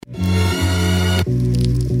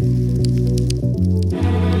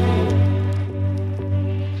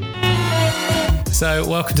So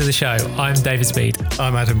welcome to the show. I'm David Speed.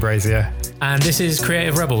 I'm Adam Brazier. And this is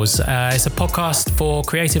Creative Rebels. It's a podcast for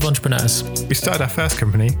creative entrepreneurs. We started our first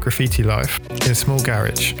company, Graffiti Life, in a small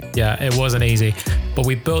garage. Yeah, it wasn't easy, but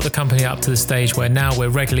we built the company up to the stage where now we're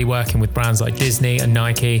regularly working with brands like Disney and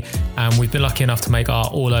Nike, and we've been lucky enough to make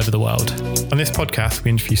art all over the world. On this podcast, we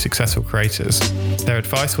interview successful creators. Their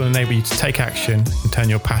advice will enable you to take action and turn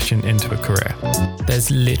your passion into a career. There's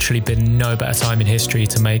literally been no better time in history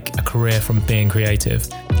to make a career from being creative.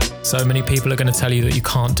 So many people are going to tell you that you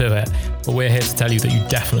can't do it, but we're here to tell you that you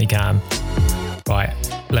definitely can. Right,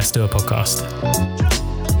 let's do a podcast.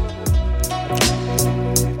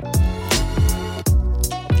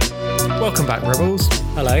 Welcome back, Rebels.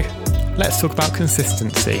 Hello. Let's talk about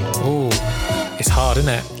consistency. Ooh, it's hard,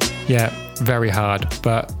 isn't it? Yeah, very hard,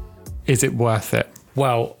 but is it worth it?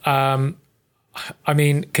 Well,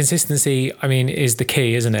 consistency, is the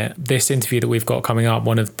key, isn't it? This interview that we've got coming up,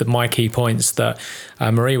 one of my key points that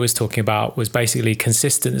Marie was talking about was basically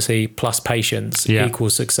consistency plus patience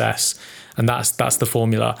equals success. And that's the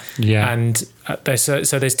formula. Yeah. And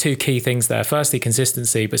there's two key things there. Firstly,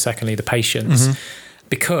 consistency, but secondly, the patience. Mm-hmm.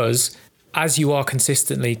 Because as you are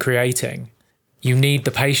consistently creating, you need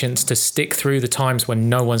the patience to stick through the times when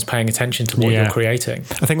no one's paying attention to what you're creating.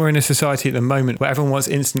 I think we're in a society at the moment where everyone wants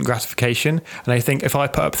instant gratification. And I think if I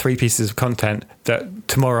put up 3 pieces of content that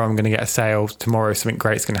tomorrow I'm going to get a sale, tomorrow something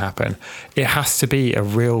great's going to happen, it has to be a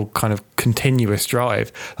real kind of continuous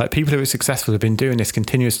drive. Like people who are successful have been doing this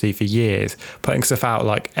continuously for years, putting stuff out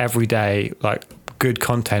like every day, like good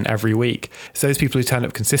content every week. So those people who turn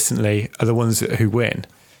up consistently are the ones who win.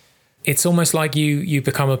 It's almost like you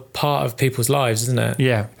become a part of people's lives, isn't it?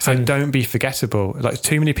 Yeah. So don't be forgettable. Like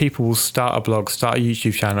too many people will start a blog, start a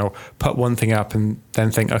YouTube channel, put one thing up and then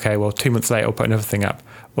think, okay, well, 2 months later, I'll put another thing up.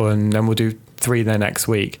 And then we'll do 3 the next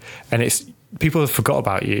week. And it's people have forgot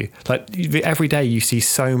about you. Like every day you see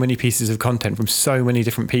so many pieces of content from so many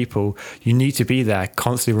different people. You need to be there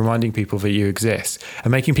constantly reminding people that you exist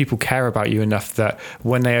and making people care about you enough that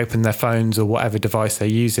when they open their phones or whatever device they're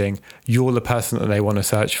using, you're the person that they want to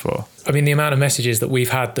search for. I mean, the amount of messages that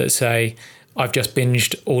we've had that say, I've just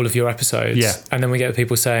binged all of your episodes. Yeah. And then we get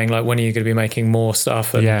people saying like, when are you going to be making more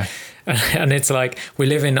stuff? And it's like, we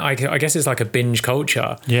live in, I guess it's like a binge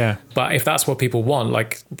culture. Yeah. But if that's what people want,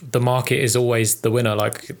 like the market is always the winner.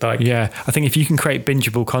 Like yeah, I think if you can create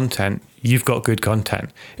bingeable content, you've got good content.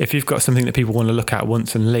 If you've got something that people want to look at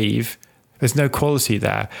once and leave, there's no quality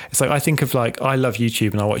there. It's like, I think of like, I love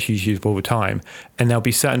YouTube and I watch YouTube all the time. And there'll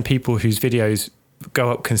be certain people whose videos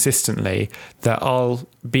go up consistently that I'll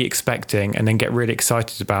be expecting and then get really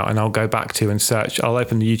excited about, and I'll go back to and search. I'll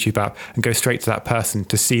open the YouTube app and go straight to that person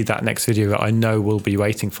to see that next video that I know will be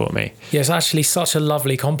waiting for me. Yeah, it's actually such a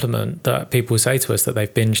lovely compliment that people say to us that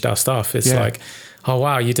they've binged our stuff. It's like, oh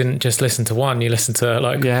wow, you didn't just listen to one, you listened to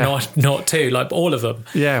like not 2, like all of them.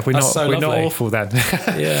 Yeah, we're not awful then.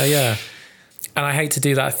 Yeah. And I hate to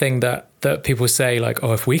do that thing that people say like,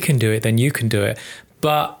 oh, if we can do it, then you can do it.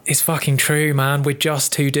 But it's fucking true, man. We're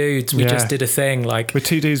just 2 dudes. We just did a thing. Like we're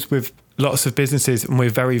 2 dudes with lots of businesses and we're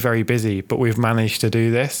very, very busy, but we've managed to do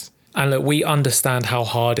this. And look, we understand how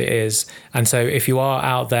hard it is. And so if you are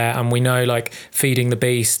out there, and we know like feeding the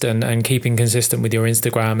beast and keeping consistent with your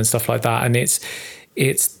Instagram and stuff like that. And it's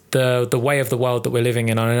the way of the world that we're living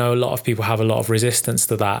in. I know a lot of people have a lot of resistance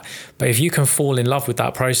to that. But if you can fall in love with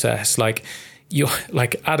that process, like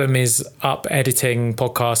Adam is up editing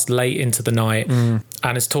podcasts late into the night and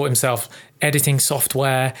has taught himself editing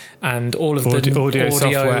software and all of the audio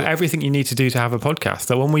software, everything you need to do to have a podcast.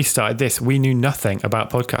 So when we started this, we knew nothing about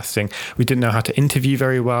podcasting. We didn't know how to interview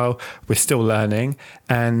very well. We're still learning,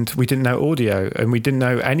 and we didn't know audio, and we didn't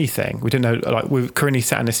know anything. We didn't know, like, we're currently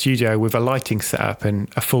sat in a studio with a lighting setup and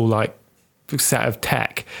a full like set of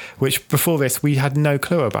tech, which before this we had no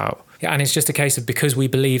clue about. Yeah, and it's just a case of, because we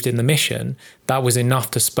believed in the mission, that was enough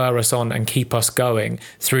to spur us on and keep us going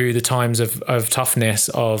through the times of toughness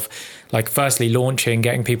of, like, firstly launching,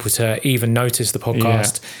 getting people to even notice the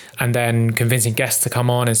podcast, and then convincing guests to come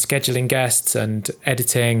on and scheduling guests and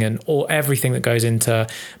editing and everything that goes into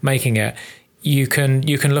making it. You can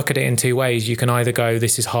look at it in 2 ways. You can either go,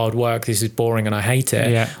 this is hard work, this is boring and I hate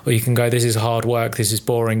it, or you can go, this is hard work, this is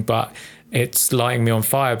boring, but it's lighting me on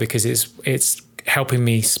fire because it's helping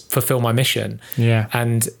me fulfill my mission. Yeah.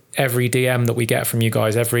 And every DM that we get from you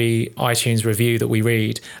guys, every iTunes review that we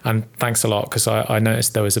read, and thanks a lot, because I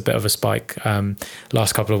noticed there was a bit of a spike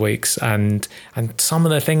last couple of weeks, and some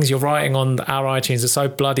of the things you're writing on our iTunes are so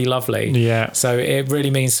bloody lovely. Yeah. So it really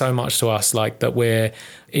means so much to us, like, that we're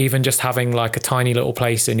even just having like a tiny little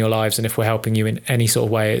place in your lives, and if we're helping you in any sort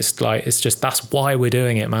of way, it's just, that's why we're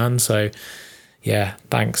doing it, man. So yeah,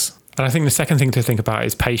 thanks. And I think the second thing to think about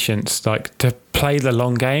is patience, like to play the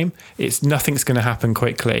long game. Nothing's going to happen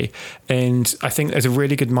quickly. And I think there's a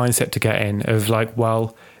really good mindset to get in of like,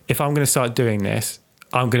 well, if I'm going to start doing this,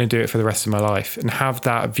 I'm going to do it for the rest of my life, and have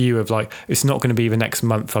that view of like, it's not going to be the next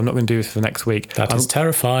month. I'm not going to do this for the next week. That is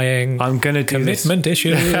terrifying. I'm going to do commitment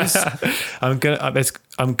issues. I'm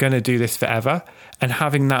going to do this forever. And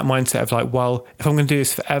having that mindset of like, well, if I'm going to do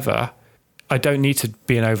this forever, I don't need to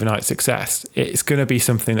be an overnight success. It's going to be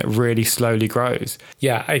something that really slowly grows.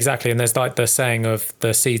 Yeah, exactly. And there's like the saying of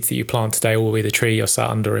the seeds that you plant today will be the tree you're sat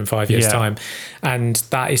under in 5 years' time. And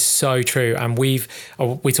that is so true. And we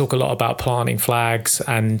talk a lot about planting flags,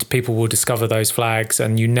 and people will discover those flags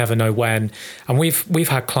and you never know when. And we've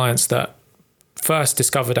had clients that first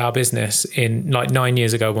discovered our business in like 9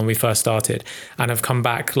 years ago when we first started, and have come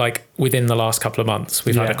back like within the last couple of months.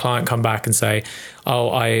 We've had a client come back and say, oh,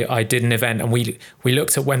 I did an event, and we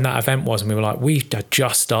looked at when that event was, and we were like, we had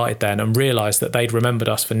just started then, and realized that they'd remembered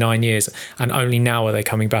us for 9 years, and only now are they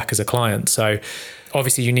coming back as a client. So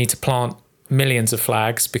obviously you need to plant millions of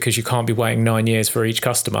flags, because you can't be waiting 9 years for each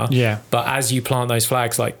customer. But as you plant those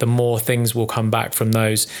flags, like the more things will come back from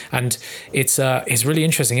those. And it's really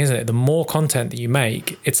interesting, isn't it? The more content that you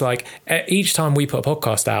make, it's like each time we put a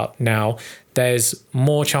podcast out now, there's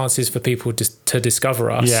more chances for people to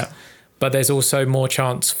discover us. But there's also more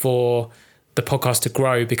chance for the podcast to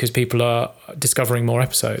grow, because people are discovering more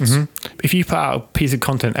episodes. If you put out a piece of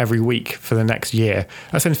content every week for the next year,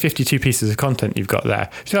 that's then 52 pieces of content you've got there.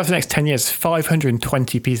 So for the next 10 years,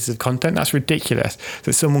 520 pieces of content. That's ridiculous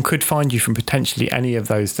that someone could find you from potentially any of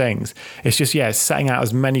those things. It's just, setting out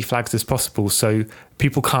as many flags as possible so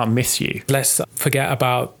people can't miss you. Let's forget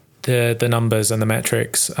about the numbers and the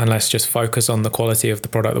metrics, and let's just focus on the quality of the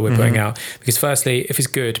product that we're putting out. Because firstly, if it's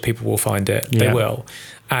good, people will find it. They will.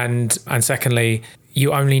 And secondly,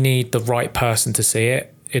 you only need the right person to see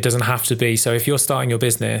it. It doesn't have to be. So if you're starting your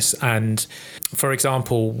business, and for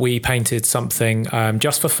example, we painted something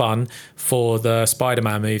just for fun for the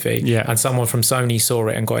Spider-Man movie, and someone from Sony saw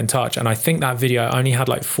it and got in touch. And I think that video only had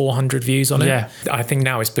like 400 views on it. I think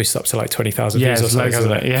now it's boosted up to like 20,000 views or something,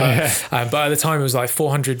 hasn't it? But at the time it was like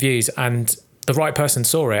 400 views, and the right person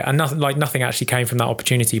saw it, and nothing actually came from that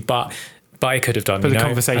opportunity, but it could have done. But the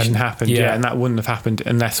conversation happened, and that wouldn't have happened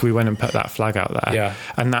unless we went and put that flag out there.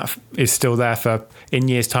 And that is still there for in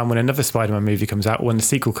years' time when another Spider-Man movie comes out, when the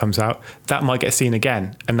sequel comes out, that might get seen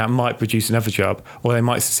again, and that might produce another job. Or they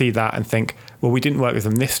might see that and think, well, we didn't work with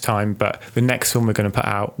them this time, but the next one we're going to put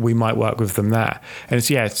out, we might work with them there. And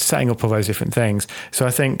it's setting up all those different things. So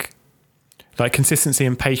I think like consistency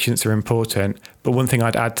and patience are important. But one thing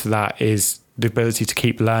I'd add to that is the ability to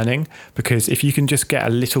keep learning, because if you can just get a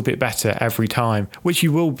little bit better every time, which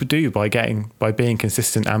you will do by being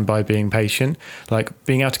consistent and by being patient, like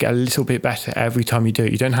being able to get a little bit better every time you do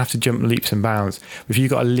it. You don't have to jump leaps and bounds. If you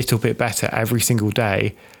got a little bit better every single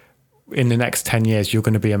day, in the next 10 years, you're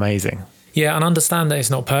going to be amazing. Yeah, and understand that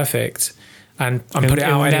it's not perfect. And put it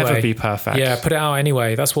out anyway. It'll never be perfect. Yeah, put it out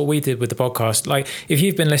anyway. That's what we did with the podcast. Like, if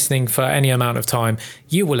you've been listening for any amount of time,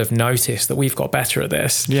 you will have noticed that we've got better at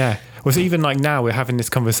this. Yeah. Well, so even like now we're having this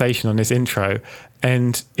conversation on this intro,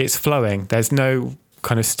 and it's flowing. There's no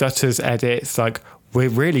kind of stutters, edits. Like, we're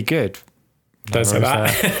really good. Don't say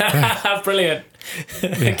that. Brilliant.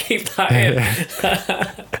 Keep that in.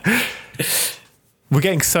 We're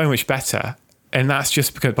getting so much better. And that's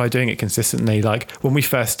just because by doing it consistently. Like when we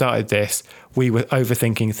first started this, we were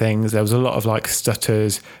overthinking things. There was a lot of like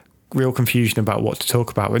stutters, real confusion about what to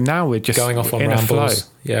talk about. But now we're just going off on in rambles. A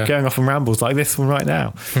flow, going off on rambles like this one right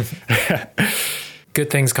now. Good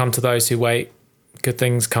things come to those who wait. Good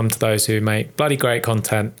things come to those who make bloody great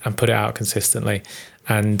content and put it out consistently.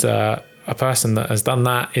 And a person that has done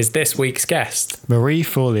that is this week's guest, Marie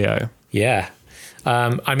Forleo. Yeah.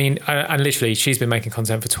 I mean, and literally she's been making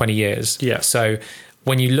content for 20 years. Yeah. So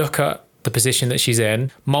when you look at the position that she's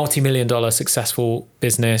in, multi-million-dollar successful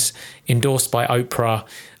business, endorsed by Oprah,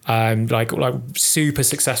 like super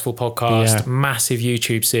successful podcast, massive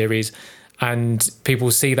YouTube series, and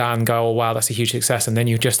people see that and go, oh wow, that's a huge success. And then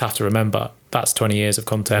you just have to remember that's 20 years of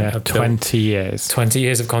content. Yeah, 20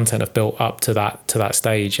 years of content have built up to that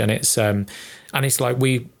stage. And it's like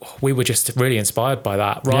we were just really inspired by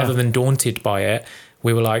that rather than daunted by it.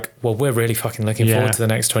 We were like, well, we're really fucking looking forward to the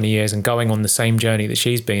next 20 years and going on the same journey that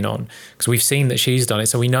she's been on, because we've seen that she's done it.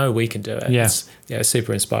 So we know we can do it. It's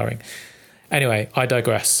super inspiring. Anyway, I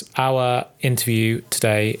digress. Our interview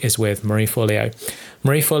today is with Marie Forleo.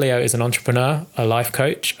 Marie Forleo is an entrepreneur, a life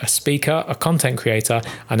coach, a speaker, a content creator,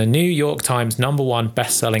 and a New York Times #1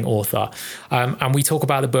 best-selling author. And we talk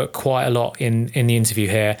about the book quite a lot in the interview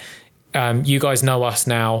here. You guys know us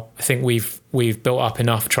now. I think we've built up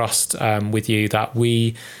enough trust with you that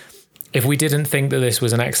if we didn't think that this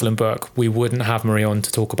was an excellent book, we wouldn't have Marie on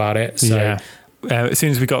to talk about it. So. Yeah. As soon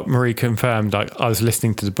as we got Marie confirmed, I was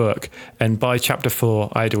listening to the book, and by chapter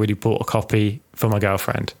 4, I had already bought a copy for my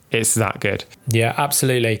girlfriend. It's that good. Yeah,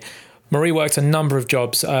 absolutely. Marie worked a number of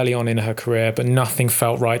jobs early on in her career, but nothing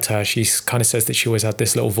felt right to her. She kind of says that she always had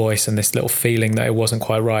this little voice and this little feeling that it wasn't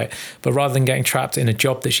quite right. But rather than getting trapped in a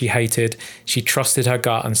job that she hated, she trusted her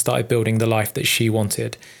gut and started building the life that she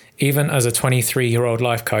wanted. Even as a 23-year-old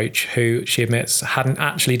life coach who, she admits, hadn't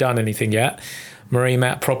actually done anything yet, Marie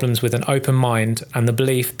met problems with an open mind and the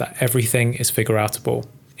belief that everything is figure-outable.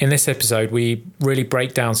 In this episode, we really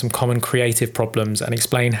break down some common creative problems and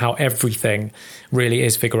explain how everything really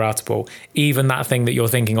is figure-outable. Even that thing that you're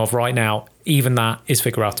thinking of right now, even that is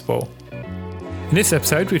figure-outable. In this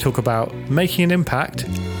episode, we talk about making an impact,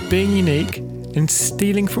 being unique, and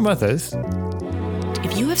stealing from others.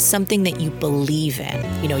 If you have something that you believe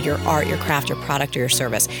in, your art, your craft, your product, or your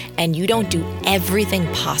service, and you don't do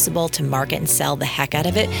everything possible to market and sell the heck out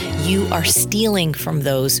of it, you are stealing from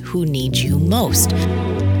those who need you most.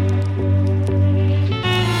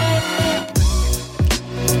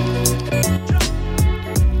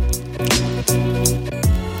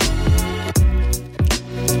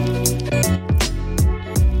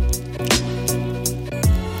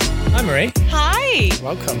 Hi, Marie. Hi.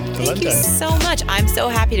 Welcome to Thank London. you so much. I'm so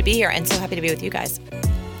happy to be here and so happy to be with you guys.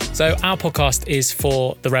 So our podcast is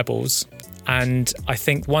for the rebels. And I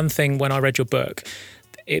think one thing when I read your book,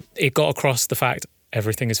 it got across the fact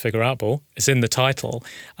everything is figure-outable. It's in the title.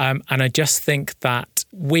 And I just think that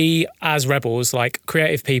we as rebels, like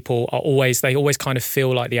creative people, they always kind of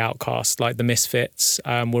feel like the outcast, like the misfits.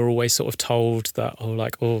 We're always sort of told that,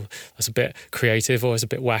 that's a bit creative or it's a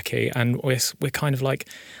bit wacky. And we're kind of like,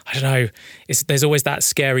 I don't know, there's always that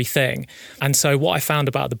scary thing. And so what I found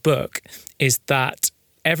about the book is that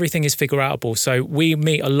everything is figure-outable. So we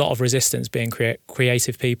meet a lot of resistance being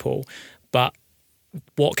creative people, but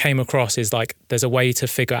what came across is like there's a way to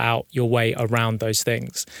figure out your way around those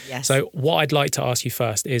things. Yes. So what I'd like to ask you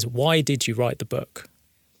first is, why did you write the book?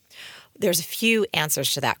 There's a few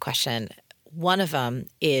answers to that question. One of them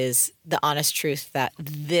is the honest truth that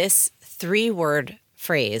this 3-word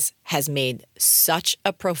phrase has made such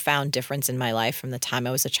a profound difference in my life from the time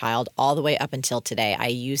I was a child all the way up until today. I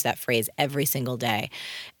use that phrase every single day.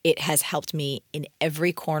 It has helped me in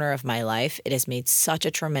every corner of my life. It has made such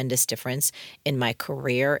a tremendous difference in my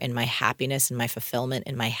career, in my happiness, in my fulfillment,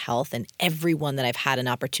 in my health, and everyone that I've had an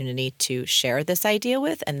opportunity to share this idea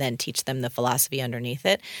with and then teach them the philosophy underneath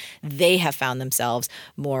it. They have found themselves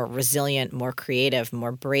more resilient, more creative,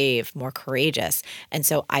 more brave, more courageous. And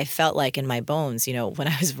so I felt like in my bones, when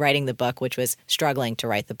I was writing the book, which was struggling to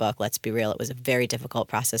write the book, let's be real, it was a very difficult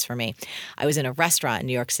process for me. I was in a restaurant in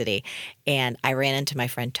New York City and I ran into my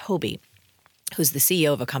friend Toby, who's the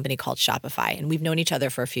CEO of a company called Shopify. And we've known each other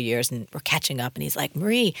for a few years and we're catching up. And he's like,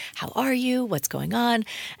 Marie, how are you? What's going on?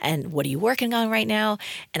 And what are you working on right now?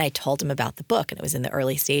 And I told him about the book and it was in the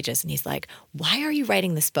early stages. And he's like, why are you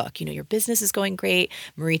writing this book? Your business is going great.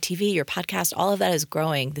 Marie TV, your podcast, all of that is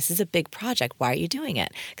growing. This is a big project. Why are you doing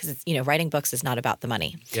it? Because writing books is not about the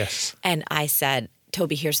money. Yes. And I said,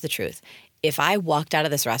 Toby, here's the truth. If I walked out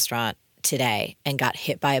of this restaurant today and got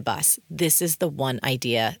hit by a bus, this is the one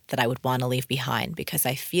idea that I would want to leave behind, because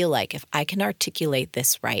I feel like if I can articulate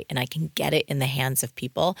this right and I can get it in the hands of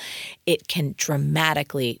people, it can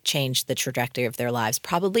dramatically change the trajectory of their lives,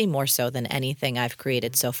 probably more so than anything I've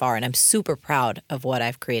created so far. And I'm super proud of what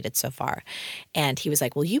I've created so far. And he was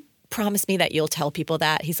like, well, you promise me that you'll tell people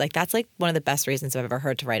that? He's like, that's like one of the best reasons I've ever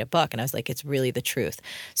heard to write a book. And I was like, it's really the truth.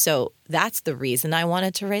 So that's the reason I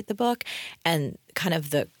wanted to write the book. And kind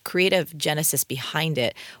of the creative genesis behind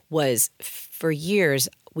it was, for years,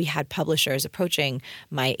 we had publishers approaching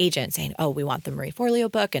my agent saying, oh, we want the Marie Forleo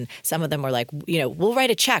book. And some of them were like, we'll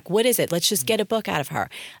write a check. What is it? Let's just get a book out of her.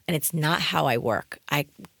 And it's not how I work. I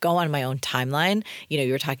go on my own timeline. You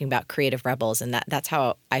were talking about creative rebels, and that's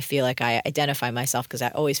how I feel like I identify myself, because I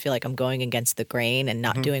always feel like I'm going against the grain and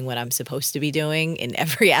not doing what I'm supposed to be doing in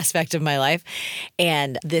every aspect of my life.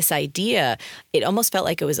 And this idea, it almost felt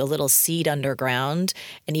like it was a little seed underground.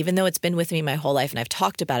 And even though it's been with me my whole life and I've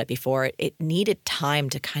talked about it before, it needed time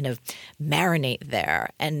to kind of marinate there.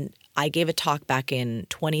 And I gave a talk back in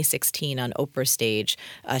 2016 on Oprah's stage.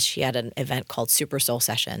 She had an event called Super Soul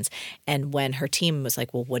Sessions. And when her team was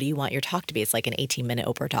like, well, what do you want your talk to be? It's like an 18-minute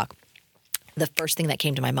Oprah talk. the first thing that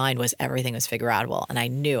came to my mind was everything was figure outable. And I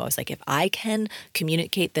knew, I was like, if I can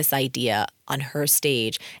communicate this idea on her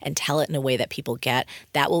stage and tell it in a way that people get,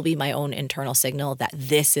 that will be my own internal signal that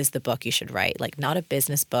this is the book you should write. Like, not a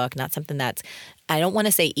business book, not something that's, I don't want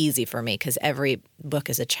to say easy for me because every book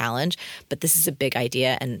is a challenge, but this is a big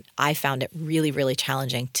idea. And I found it really, really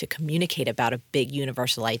challenging to communicate about a big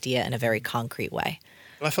universal idea in a very concrete way.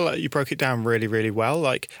 I feel like you broke it down really, really well.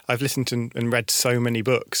 Like, I've listened and read so many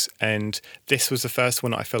books, and this was the first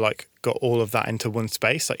one that I feel like got all of that into one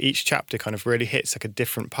space. Like, each chapter kind of really hits like a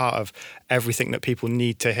different part of everything that people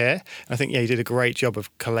need to hear. And I think, you did a great job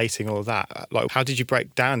of collating all of that. Like, how did you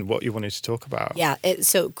break down what you wanted to talk about? Yeah,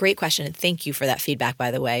 so great question. And thank you for that feedback,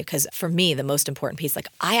 by the way, because for me, the most important piece, like,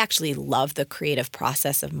 I actually love the creative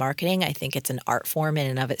process of marketing. I think it's an art form in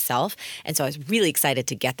and of itself. And so I was really excited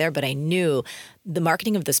to get there, but I knew the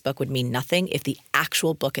marketing of this book would mean nothing if the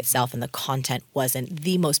actual book itself and the content wasn't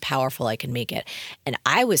the most powerful I could make it. And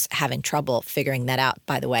I was having trouble figuring that out,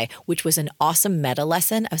 by the way, which was an awesome meta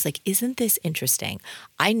lesson. I was like, isn't this interesting?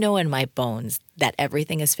 I know in my bones that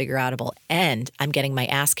everything is figure outable, and I'm getting my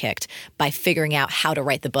ass kicked by figuring out how to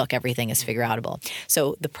write the book. Everything is figure outable.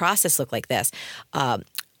 So the process looked like this.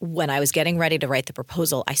 When I was getting ready to write the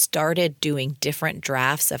proposal, I started doing different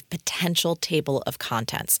drafts of potential table of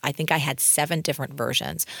contents. I think I had 7 different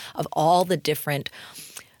versions of all the different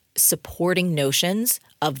supporting notions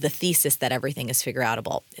of the thesis that everything is figure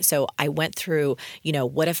outable. So I went through,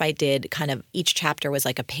 what if I did kind of each chapter was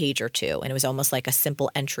like a page or two, and it was almost like a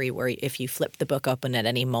simple entry where if you flip the book open at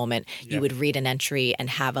any moment, you would read an entry and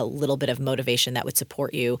have a little bit of motivation that would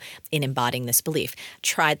support you in embodying this belief.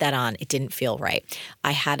 Tried that on. It didn't feel right.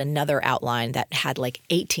 I had another outline that had like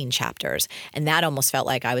 18 chapters, and that almost felt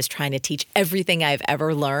like I was trying to teach everything I've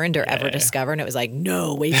ever learned or ever discovered. And it was like,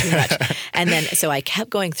 no, way too much. And then, so I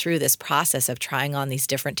kept going through this process of trying on these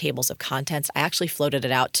different tables of contents. I actually floated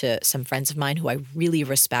it out to some friends of mine who I really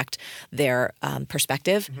respect their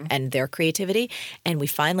perspective and their creativity. And we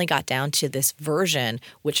finally got down to this version,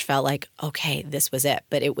 which felt like, okay, this was it.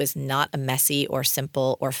 But it was not a messy or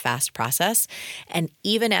simple or fast process. And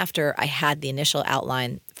even after I had the initial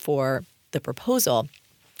outline for the proposal,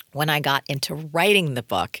 when I got into writing the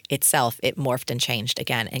book itself, it morphed and changed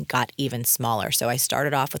again and got even smaller. So I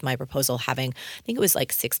started off with my proposal having, I think it was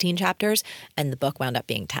like 16 chapters, and the book wound up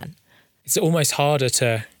being 10. It's almost harder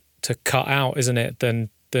to cut out, isn't it, than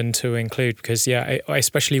to include, because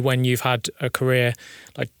especially when you've had a career,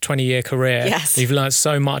 like 20-year career, you've learned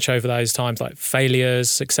so much over those times, like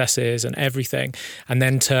failures, successes, and everything. And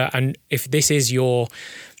then and if this is your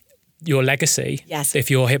legacy. Yes. If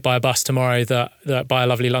you're hit by a bus tomorrow, that by a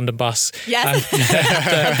lovely London bus. Yes.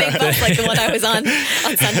 A big bus like the one I was on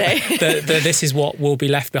Sunday. This is what will be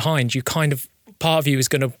left behind. You kind of, part of you is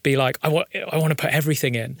going to be like, I want to put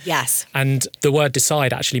everything in. Yes. And the word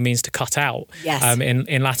decide actually means to cut out. Yes.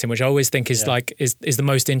 In Latin, which I always think is is the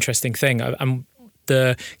most interesting thing. And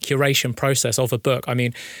the curation process of a book. I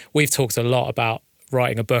mean, we've talked a lot about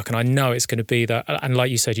writing a book, and I know it's going to be and like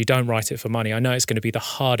you said, you don't write it for money. I know it's going to be the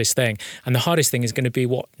hardest thing, and the hardest thing is going to be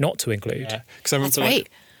what not to include. Because I remember, That's right.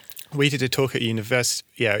 We did a talk at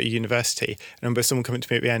university. I remember someone coming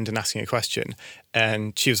to me at the end and asking a question,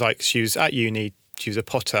 and she was at uni, she was a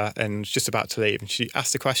potter and just about to leave, and she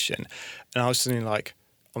asked a question, and I was suddenly like,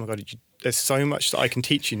 oh my God, there's so much that I can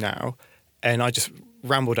teach you now. And I just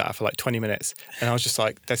rambled at her for like 20 minutes, and I was just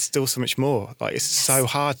like, there's still so much more. Like, it's so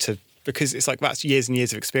hard because it's like that's years and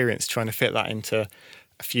years of experience trying to fit that into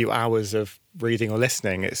a few hours of reading or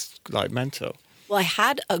listening. It's like mental. Well, I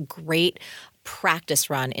had a great practice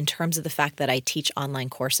run in terms of the fact that I teach online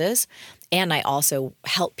courses, and I also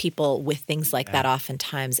help people with things like that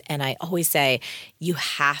oftentimes. And I always say, you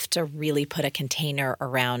have to really put a container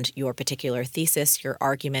around your particular thesis, your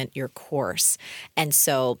argument, your course. And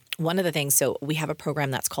so one of the things, so we have a program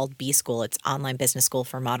that's called B School. It's online business school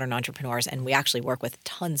for modern entrepreneurs. And we actually work with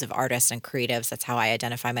tons of artists and creatives. That's how I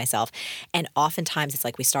identify myself. And oftentimes it's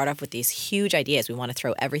like we start off with these huge ideas. We want to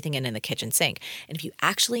throw everything in the kitchen sink. And if you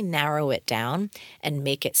actually narrow it down and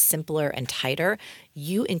make it simpler and tighter,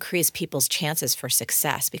 you increase people's chances for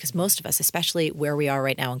success, because most of us, especially where we are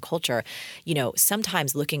right now in culture,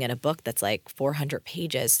 sometimes looking at a book that's like 400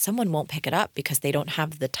 pages, someone won't pick it up because they don't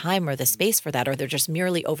have the time or the space for that, or they're just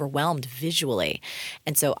merely overwhelmed visually.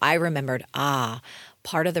 And so I remembered,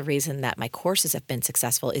 part of the reason that my courses have been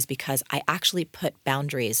successful is because I actually put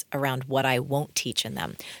boundaries around what I won't teach in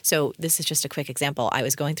them. So this is just a quick example. I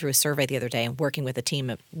was going through a survey the other day and working with a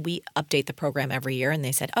team. We update the program every year, and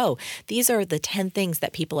they said, these are the 10 things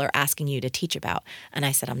that people are asking you to teach about. And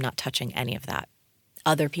I said, I'm not touching any of that.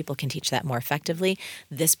 other people can teach that more effectively.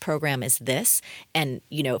 This program is this. And,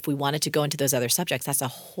 you know, if we wanted to go into those other subjects, that's a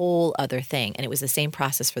whole other thing. And it was the same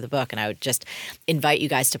process for the book. And I would just invite you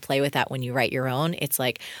guys to play with that when you write your own. It's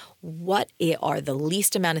like, what are the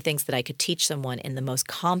least amount of things that I could teach someone in the most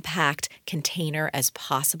compact container as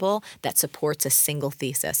possible that supports a single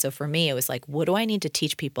thesis? So for me, it was like, what do I need to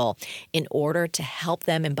teach people in order to help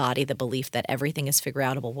them embody the belief that everything is figure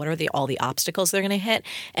outable? What are all the obstacles they're going to hit,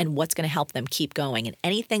 and what's going to help them keep going? And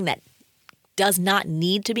anything that does not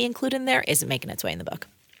need to be included in there isn't making its way in the book.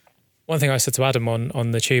 One thing I said to Adam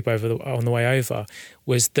on the tube on the way over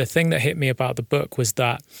was the thing that hit me about the book was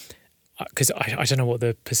that, because I don't know what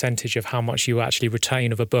the percentage of how much you actually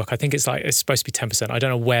retain of a book. I think it's supposed to be 10%. I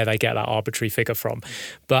don't know where they get that arbitrary figure from.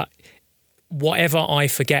 But whatever I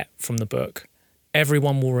forget from the book,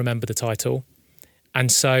 everyone will remember the title.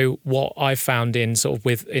 And so what I've found in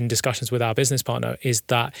discussions with our business partner is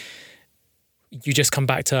that you just come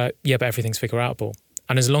back to, but everything's figure outable.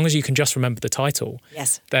 And as long as you can just remember the title,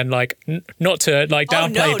 yes, then not to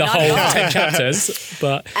downplay the whole 10 chapters,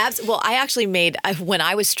 but well, I actually when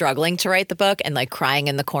I was struggling to write the book and crying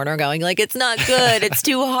in the corner, going it's not good, it's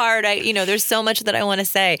too hard. There's so much that I want to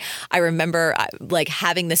say. I remember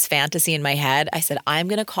having this fantasy in my head. I said, I'm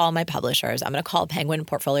going to call my publishers. I'm going to call Penguin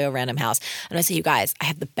Portfolio Random House, and I say, you guys, I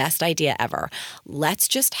have the best idea ever. Let's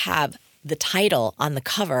just have the title on the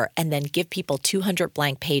cover and then give people 200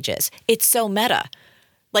 blank pages. It's so meta.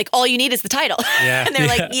 All you need is the title. Yeah. And they're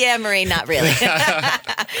like, yeah, Marie, not really.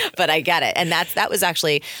 But I get it. And that was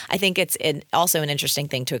actually, I think it's also an interesting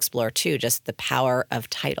thing to explore too, just the power of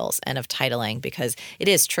titles and of titling, because it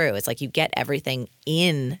is true. It's you get everything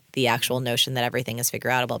in the actual notion that everything is figure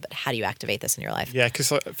outable, but how do you activate this in your life? Yeah,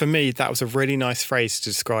 because for me, that was a really nice phrase to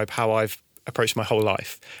describe how I've approached my whole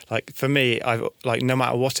life. For me, I've no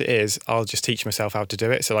matter what it is, I'll just teach myself how to do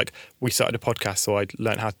it. So we started a podcast, so I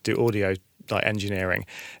learned how to do audio engineering,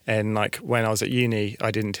 and when I was at uni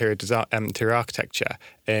I did interior architecture,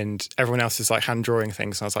 and everyone else is hand drawing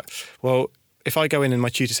things, and I was like, well, if I go in and my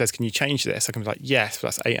tutor says, can you change this, I can be like, yes, but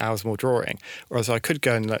that's 8 hours more drawing. Whereas I could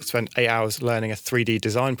go and spend 8 hours learning a 3D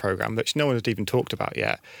design program which no one had even talked about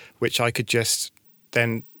yet, which I could just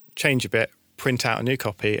then change a bit, print out a new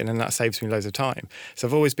copy, and then that saves me loads of time. So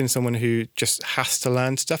I've always been someone who just has to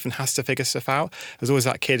learn stuff and has to figure stuff out. There's always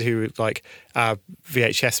that kid who our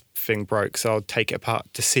VHS thing broke, so I'll take it apart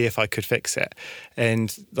to see if I could fix it.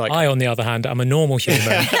 And I, on the other hand, am a normal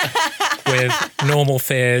human with normal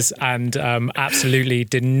fears, and absolutely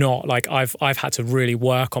did not I've had to really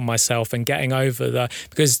work on myself and getting over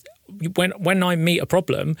because when I meet a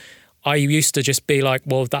problem, I used to just be like,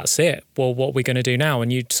 well, that's it. Well, what are we going to do now?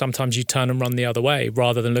 And sometimes you turn and run the other way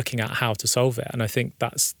rather than looking at how to solve it. And I think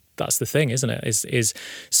that's the thing, isn't it? Is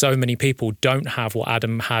so many people don't have what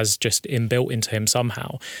Adam has just inbuilt into him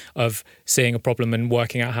somehow, of seeing a problem and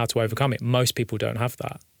working out how to overcome it. Most people don't have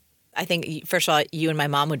that. I think, first of all, you and my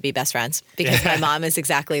mom would be best friends, because my mom is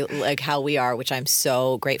exactly like how we are, which I'm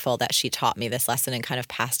so grateful that she taught me this lesson and kind of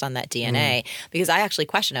passed on that DNA, because I actually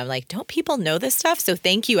question, I'm like, don't people know this stuff? So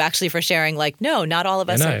thank you actually for sharing, no, not all of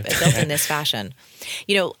us are built in this fashion.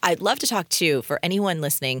 I'd love to talk too, for anyone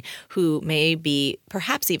listening who may be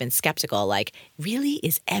perhaps even skeptical, really,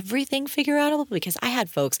 is everything figure outable? Because I had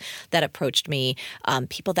folks that approached me,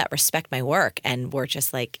 people that respect my work, and were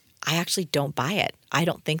just like, I actually don't buy it. I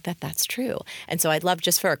don't think that that's true. And so I'd love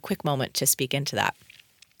just for a quick moment to speak into that.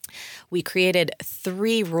 We created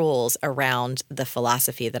 3 rules around the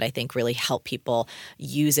philosophy that I think really help people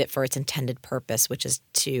use it for its intended purpose, which is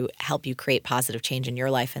to help you create positive change in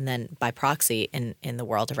your life and then by proxy in the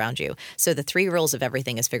world around you. So the 3 rules of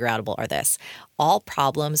everything is figure outable are this: all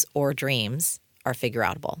problems or dreams are figure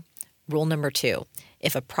outable. Rule number 2,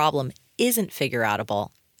 if a problem isn't figure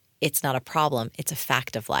outable, it's not a problem, it's a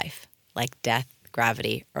fact of life, like death,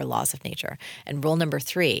 gravity, or laws of nature. And rule number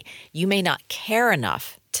 3, you may not care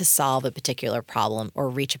enough to solve a particular problem or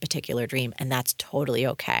reach a particular dream, and that's totally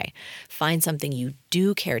okay. Find something you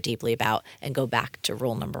do care deeply about and go back to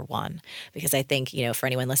rule number 1. Because I think, for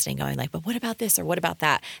anyone listening going but what about this or what about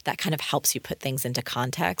that? That kind of helps you put things into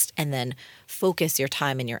context and then focus your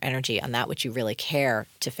time and your energy on that which you really care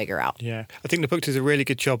to figure out. Yeah. I think the book does a really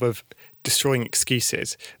good job of destroying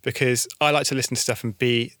excuses, because I like to listen to stuff and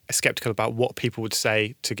be skeptical about what people would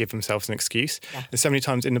say to give themselves an excuse. Yeah. And so many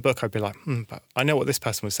times in the book I'd be like, but I know what this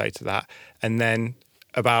person would say to that. And then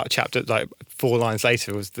about a chapter, 4 lines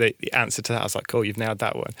later, was the answer to that. I was like, cool, you've nailed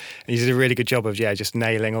that one. And you did a really good job of, just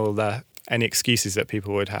nailing all any excuses that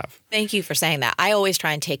people would have. Thank you for saying that. I always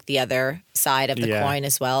try and take the other side of the coin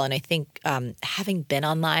as well. And I think having been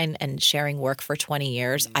online and sharing work for 20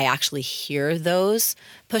 years, I actually hear those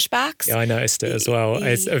pushbacks. Yeah, I noticed it as well.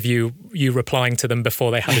 It's of you replying to them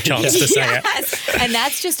before they had a chance to say it. And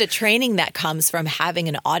that's just a training that comes from having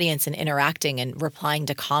an audience and interacting and replying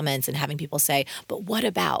to comments and having people say, but what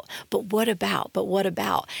about? But what about? But what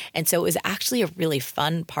about? And so it was actually a really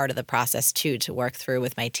fun part of the process too, to work through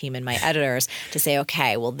with my team and my editors to say,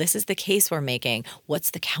 okay, well, this is the case we're making.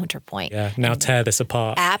 What's the counterpoint? Yeah, now tear this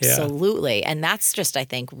apart. Absolutely. Yeah. And that's just, I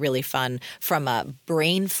think, really fun from a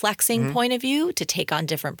brain flexing point of view to take on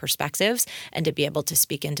different perspectives and to be able to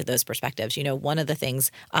speak into those perspectives. You know, one of the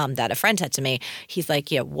things that a friend said to me, he's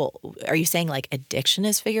like, yeah, well, are you saying like addiction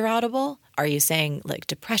is figure outable? Are you saying like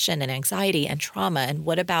depression and anxiety and trauma? And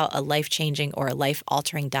what about a life-changing or a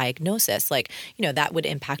life-altering diagnosis? Like, you know, that would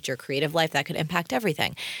impact your creative life. That could impact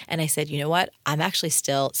everything. And I said, you know what? I'm actually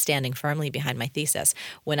still standing firmly behind my thesis.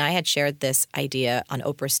 When I had shared this idea on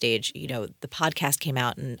Oprah's stage, you know, the podcast came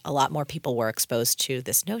out and a lot more people were exposed to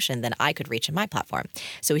this notion than I could reach in my platform.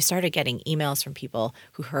 So we started getting emails from people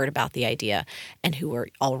who heard about the idea and who were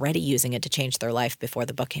already using it to change their life before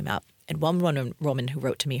the book came out. And one woman who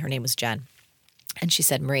wrote to me, her name was Jen. And she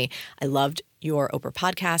said, Marie, I loved your Oprah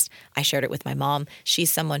podcast. I shared it with my mom.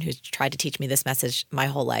 She's someone who's tried to teach me this message my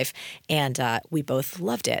whole life. And we both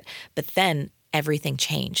loved it. But then everything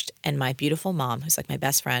changed. And my beautiful mom, who's like my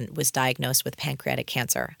best friend, was diagnosed with pancreatic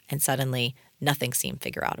cancer. And suddenly nothing seemed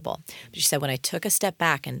figure outable. But she said, when I took a step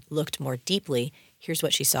back and looked more deeply, here's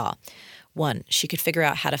what she saw. 1, she could figure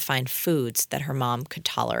out how to find foods that her mom could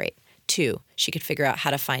tolerate. 2, she could figure out how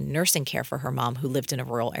to find nursing care for her mom who lived in a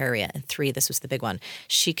rural area. And 3, this was the big one,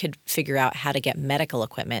 she could figure out how to get medical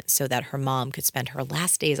equipment so that her mom could spend her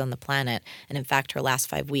last days on the planet, and in fact, her last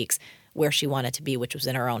 5 weeks, where she wanted to be, which was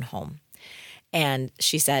in her own home. And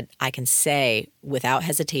she said, I can say without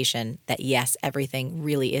hesitation that yes, everything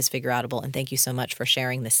really is figure outable. And thank you so much for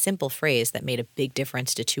sharing this simple phrase that made a big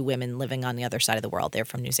difference to 2 women living on the other side of the world. They're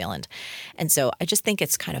from New Zealand. And so I just think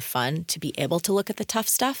it's kind of fun to be able to look at the tough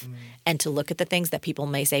stuff and to look at the things that people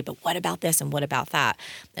may say, but what about this and what about that?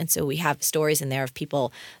 And so we have stories in there of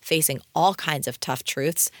people facing all kinds of tough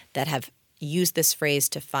truths that have used this phrase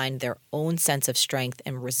to find their own sense of strength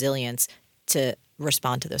and resilience to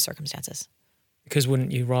respond to those circumstances. Because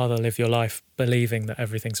wouldn't you rather live your life believing that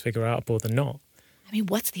everything's figure outable than not? I mean,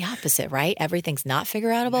 what's the opposite, right? Everything's not figure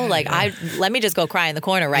outable. Like, let me just go cry in the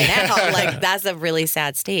corner right now. Like, that's a really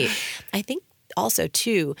sad state. I think also,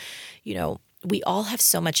 too, you know, we all have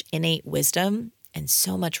so much innate wisdom and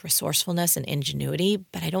so much resourcefulness and ingenuity,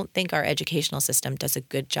 but I don't think our educational system does a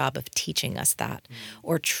good job of teaching us that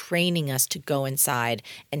or training us to go inside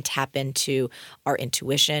and tap into our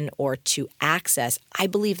intuition or to access. I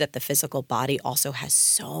believe that the physical body also has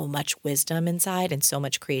so much wisdom inside and so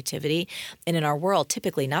much creativity. And in our world,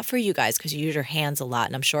 typically, not for you guys because you use your hands a lot,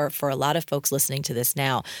 and I'm sure for a lot of folks listening to this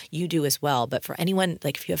now, you do as well. But for anyone,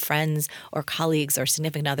 like if you have friends or colleagues or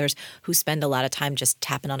significant others who spend a lot of time just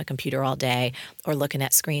tapping on a computer all day or looking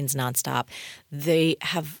at screens nonstop, they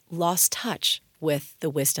have lost touch with the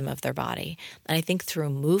wisdom of their body. And I think through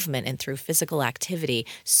movement and through physical activity,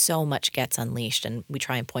 so much gets unleashed. And we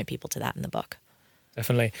try and point people to that in the book.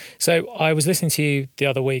 Definitely. So I was listening to you the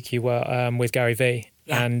other week. You were with Gary Vee.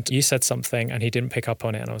 Yeah. And you said something and he didn't pick up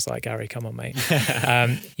on it. And I was like, Gary, come on, mate.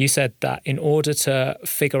 You said that in order to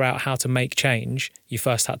figure out how to make change, you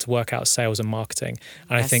first had to work out sales and marketing.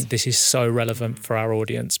 And I think this is so relevant for our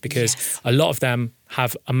audience because a lot of them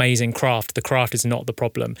have amazing craft. The craft is not the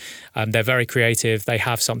problem. They're very creative. They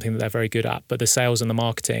have something that they're very good at. But the sales and the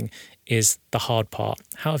marketing is the hard part.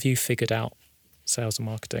 How have you figured out sales and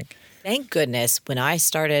marketing? Thank goodness when I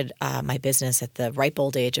started my business at the ripe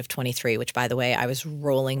old age of 23, which, by the way, I was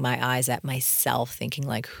rolling my eyes at myself thinking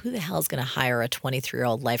like, who the hell is going to hire a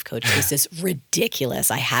 23-year-old life coach? This is ridiculous.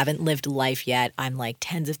 I haven't lived life yet. I'm like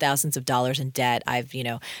tens of thousands of dollars in debt. I've,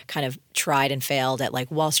 kind of tried and failed at like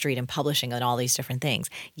Wall Street and publishing and all these different things.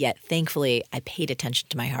 Yet, thankfully, I paid attention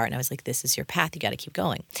to my heart and I was like, this is your path. You got to keep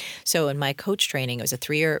going. So in my coach training, it was a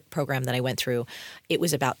 3-year program that I went through. It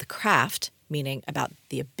was about the craft, meaning about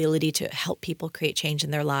the ability to help people create change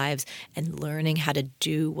in their lives and learning how to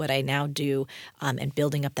do what I now do and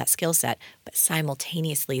building up that skill set. But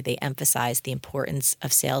simultaneously, they emphasize the importance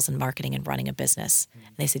of sales and marketing and running a business.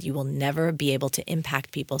 And they said, you will never be able to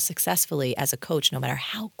impact people successfully as a coach, no matter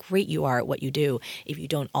how great you are at what you do, if you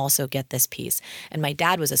don't also get this piece. And my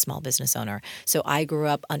dad was a small business owner. So I grew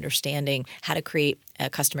up understanding how to create a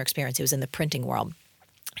customer experience. He was in the printing world.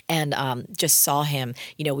 And just saw him,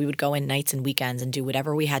 we would go in nights and weekends and do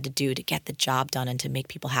whatever we had to do to get the job done and to make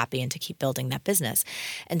people happy and to keep building that business.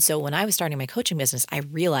 And so when I was starting my coaching business, I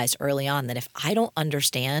realized early on that if I don't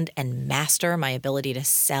understand and master my ability to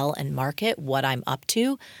sell and market what I'm up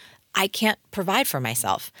to, I can't provide for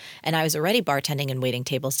myself. And I was already bartending and waiting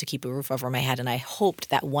tables to keep a roof over my head. And I hoped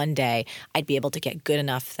that one day I'd be able to get good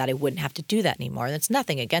enough that I wouldn't have to do that anymore. And it's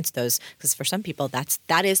nothing against those, because for some people,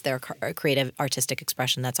 that is their creative, artistic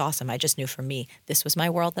expression. That's awesome. I just knew for me, this was my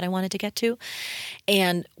world that I wanted to get to.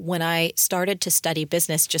 And when I started to study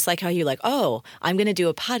business, just like how you like, oh, I'm going to do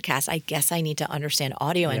a podcast, I guess I need to understand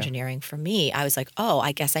audio engineering. For me, I was like, oh,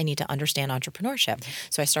 I guess I need to understand entrepreneurship.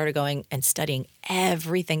 So I started going and studying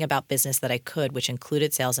everything about business that I could, which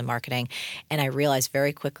included sales and marketing. And I realized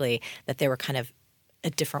very quickly that they were kind of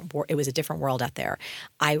it was a different world out there.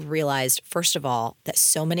 I realized, first of all, that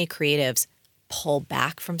so many creatives pull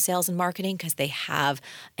back from sales and marketing because they have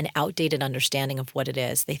an outdated understanding of what it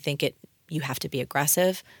is. They think you have to be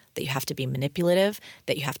aggressive, that you have to be manipulative,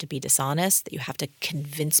 that you have to be dishonest, that you have to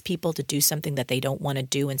convince people to do something that they don't want to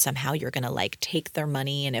do, and somehow you're going to like take their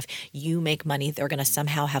money, and if you make money, they're going to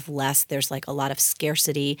somehow have less. There's like a lot of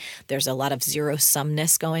scarcity. There's a lot of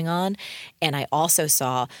zero-sumness going on. And I also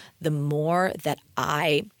saw the more that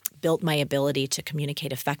I built my ability to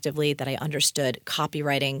communicate effectively, that I understood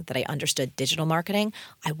copywriting, that I understood digital marketing,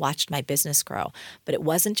 I watched my business grow. But it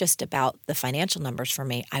wasn't just about the financial numbers for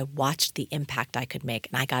me. I watched the impact I could make,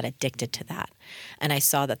 and I got addicted to that. And I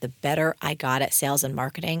saw that the better I got at sales and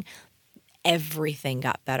marketing, everything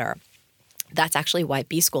got better. That's actually why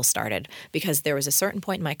B-School started, because there was a certain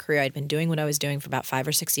point in my career, I'd been doing what I was doing for about 5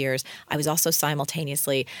 or 6 years. I was also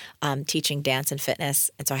simultaneously teaching dance and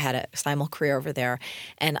fitness, and so I had a simul career over there,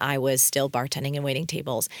 and I was still bartending and waiting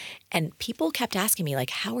tables. And people kept asking me, like,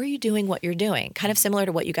 how are you doing what you're doing? Kind of similar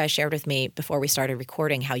to what you guys shared with me before we started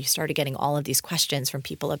recording, how you started getting all of these questions from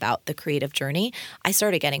people about the creative journey. I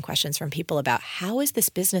started getting questions from people about, how is this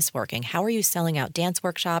business working? How are you selling out dance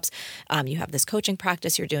workshops? You have this coaching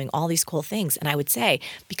practice, you're doing all these cool things. And I would say,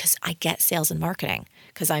 because I get sales and marketing,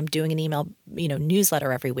 because I'm doing an email,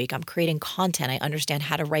 newsletter every week. I'm creating content. I understand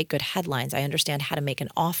how to write good headlines. I understand how to make an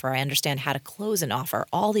offer. I understand how to close an offer,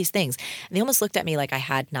 all these things. And they almost looked at me like I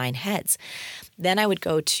had 9 heads. Then I would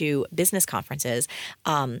go to business conferences.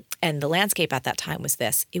 And the landscape at that time was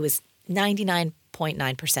this. It was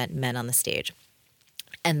 99.9% men on the stage.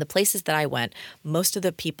 And the places that I went, most of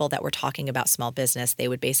the people that were talking about small business, they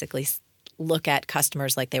would basically look at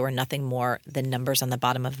customers like they were nothing more than numbers on the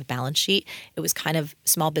bottom of a balance sheet. It was kind of,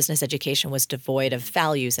 small business education was devoid of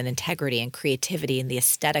values and integrity and creativity and the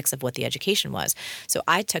aesthetics of what the education was. So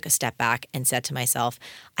I took a step back and said to myself,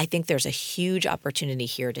 I think there's a huge opportunity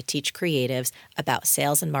here to teach creatives about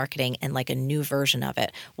sales and marketing and like a new version of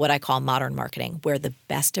it, what I call modern marketing, where the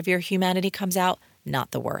best of your humanity comes out,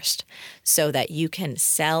 not the worst, so that you can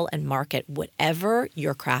sell and market whatever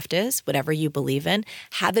your craft is, whatever you believe in,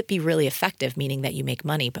 have it be really effective, meaning that you make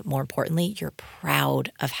money, but more importantly, you're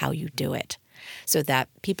proud of how you do it, so that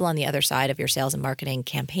people on the other side of your sales and marketing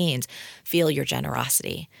campaigns feel your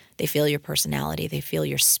generosity, they feel your personality, they feel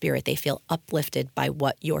your spirit, they feel uplifted by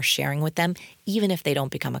what you're sharing with them, even if they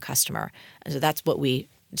don't become a customer. And so that's what we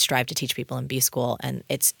strive to teach people in B-School, and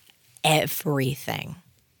it's everything.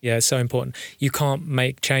 Yeah, it's so important. You can't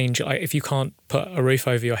make change. If you can't put a roof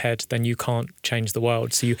over your head, then you can't change the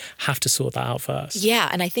world. So you have to sort that out first. Yeah,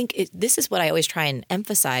 and I think this is what I always try and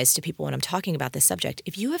emphasize to people when I'm talking about this subject.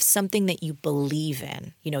 If you have something that you believe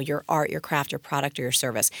in, your art, your craft, your product, or your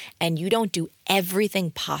service, and you don't do everything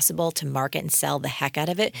possible to market and sell the heck out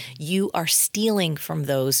of it, you are stealing from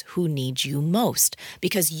those who need you most,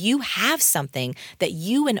 because you have something that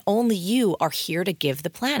you and only you are here to give the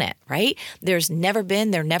planet, right? There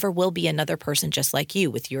never will be another person just like you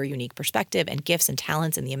with your unique perspective and gifts and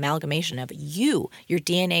talents and the amalgamation of you. Your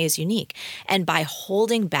DNA is unique. And by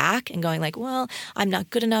holding back and going like, well, I'm not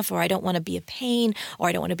good enough, or I don't want to be a pain, or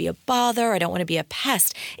I don't want to be a bother, or I don't want to be a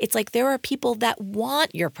pest. It's like there are people that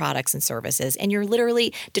want your products and services, and you're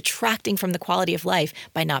literally detracting from the quality of life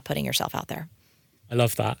by not putting yourself out there. I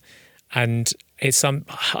love that. And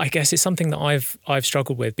I guess it's something that I've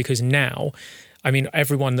struggled with, because now,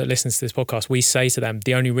 everyone that listens to this podcast, we say to them,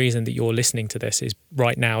 the only reason that you're listening to this is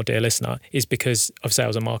right now, dear listener, is because of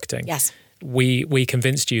sales and marketing. Yes. We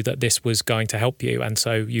convinced you that this was going to help you. And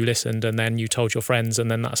so you listened, and then you told your friends,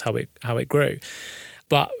 and then that's how it grew.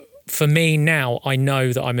 But for me now, I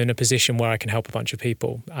know that I'm in a position where I can help a bunch of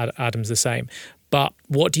people. Adam's the same. But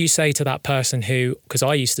what do you say to that person who, because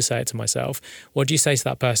I used to say it to myself, what do you say to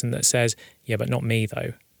that person that says, yeah, but not me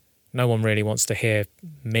though? No one really wants to hear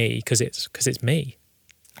me because it's me.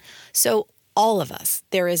 So all of us,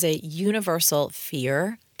 there is a universal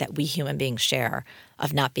fear that we human beings share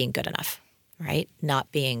of not being good enough, right?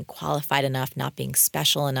 Not being qualified enough, not being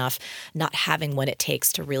special enough, not having what it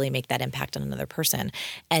takes to really make that impact on another person.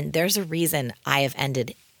 And there's a reason I have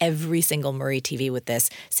ended every single Marie TV with this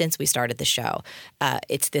since we started the show.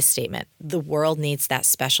 It's this statement: the world needs that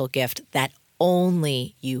special gift that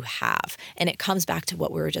only you have. And it comes back to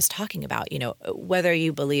what we were just talking about, you know, whether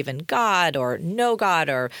you believe in God or no God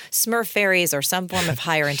or Smurf fairies or some form of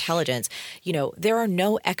higher intelligence, you know, there are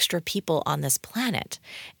no extra people on this planet.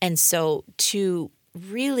 And so to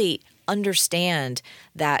really understand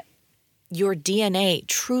that your DNA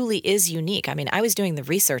truly is unique. I mean, I was doing the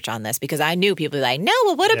research on this because I knew people were like, no,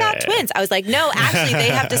 well, what about twins? I was like, no, actually,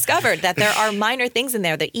 they have discovered that there are minor things in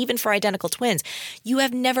there that even for identical twins, you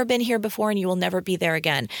have never been here before and you will never be there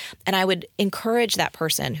again. And I would encourage that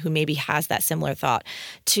person who maybe has that similar thought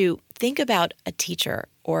to think about a teacher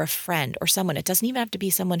or a friend or someone. It doesn't even have to be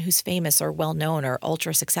someone who's famous or well-known or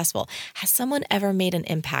ultra successful. Has someone ever made an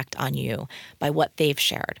impact on you by what they've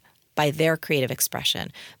shared, by their creative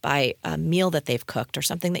expression, by a meal that they've cooked or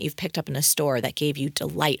something that you've picked up in a store that gave you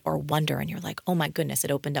delight or wonder and you're like, oh my goodness, it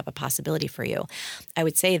opened up a possibility for you? I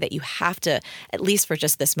would say that you have to, at least for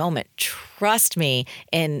just this moment, trust me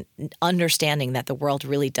in understanding that the world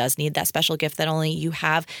really does need that special gift that only you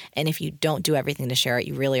have. And if you don't do everything to share it,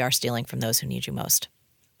 you really are stealing from those who need you most.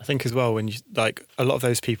 I think as well, when you, like, a lot of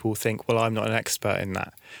those people think, well, I'm not an expert in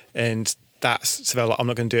that. And so they're like, I'm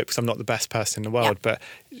not going to do it because I'm not the best person in the world. Yeah. But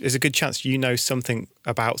there's a good chance you know something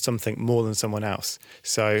about something more than someone else.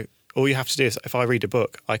 So all you have to do is, if I read a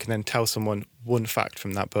book, I can then tell someone one fact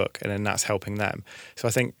from that book, and then that's helping them. So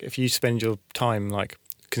I think if you spend your time like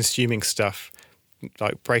consuming stuff,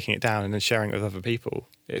 like breaking it down and then sharing it with other people,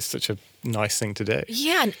 it's such a nice thing to do.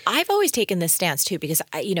 Yeah, and I've always taken this stance too because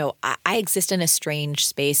I exist in a strange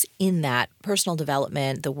space in that personal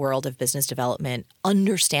development, the world of business development.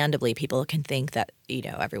 Understandably, people can think that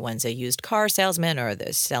everyone's a used car salesman or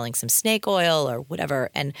they're selling some snake oil or whatever.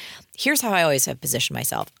 And here's how I always have positioned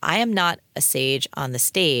myself: I am not a sage on the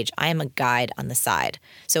stage. I am a guide on the side.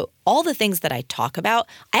 So all the things that I talk about,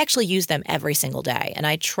 I actually use them every single day, and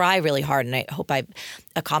I try really hard. And I hope I've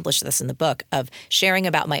accomplished this in the book of sharing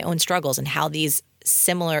about my own struggles and how these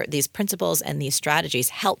principles and these strategies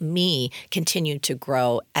help me continue to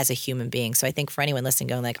grow as a human being. So I think for anyone listening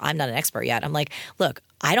going like, I'm not an expert yet, I'm like, look,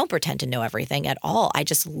 I don't pretend to know everything at all. I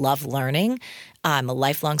just love learning. I'm a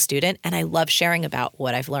lifelong student and I love sharing about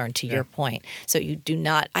what I've learned, to your point. So you do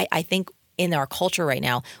not, I think in our culture right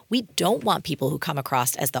now, we don't want people who come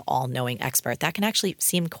across as the all-knowing expert. That can actually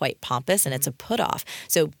seem quite pompous and it's a put-off.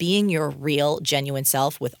 So being your real, genuine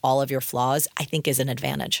self with all of your flaws, I think is an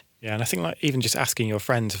advantage. Yeah, and I think like even just asking your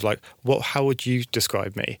friends of like, how would you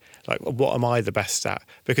describe me? Like, what am I the best at?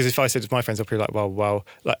 Because if I said to my friends, I'll be like, well,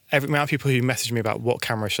 like every amount of people who message me about what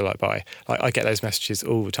camera shall I buy, like I get those messages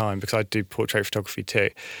all the time because I do portrait photography too.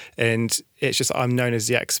 And it's just, I'm known as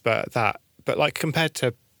the expert at that. But like compared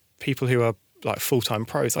to people who are like full-time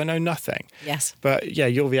pros, I know nothing. Yes. But yeah,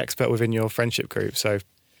 you're the expert within your friendship group. So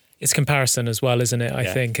it's comparison as well, isn't it? I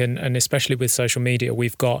think. And especially with social media,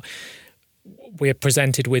 we're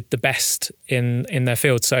presented with the best in their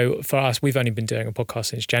field. So for us, we've only been doing a podcast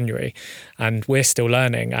since January and we're still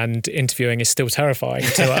learning, and interviewing is still terrifying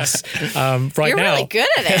to us right You're now. You're really good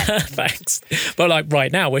at it. Thanks. But like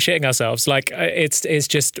right now we're shitting ourselves. Like it's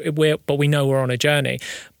just, but we know we're on a journey.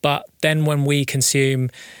 But then when we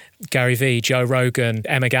consume Gary Vee, Joe Rogan,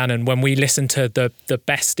 Emma Gannon, when we listen to the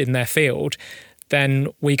best in their field, then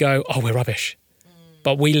we go, oh, we're rubbish.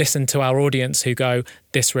 But we listen to our audience who go,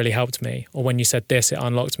 this really helped me. Or when you said this, it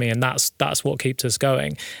unlocked me. And that's what keeps us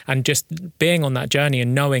going. And just being on that journey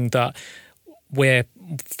and knowing that we're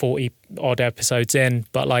 40 odd episodes in,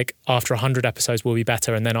 but like after 100 episodes we'll be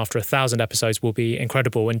better. And then after 1,000 episodes we'll be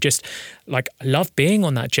incredible. And just like love being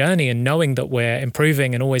on that journey and knowing that we're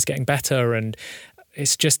improving and always getting better. And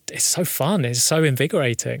it's so fun. It's so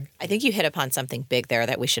invigorating. I think you hit upon something big there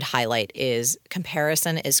that we should highlight is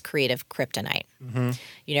comparison is creative kryptonite. Mm-hmm.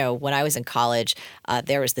 When I was in college,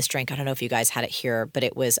 there was this drink. I don't know if you guys had it here, but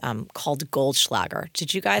it was called Goldschlager.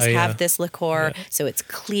 Did you guys have this liqueur? Yeah. So it's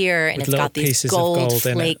clear and it's got these gold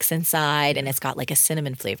flakes inside and it's got like a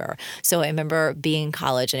cinnamon flavor. So I remember being in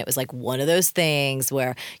college and it was like one of those things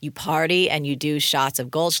where you party and you do shots of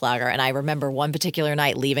Goldschlager. And I remember one particular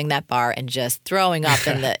night leaving that bar and just throwing up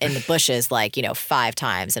in the bushes like 5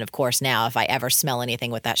 times. And of course now if I ever smell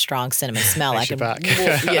anything with that strong cinnamon smell, I can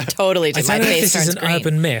totally do. My face this is turns an green.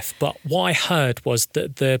 Urban myth, but what I heard was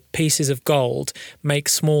that the pieces of gold make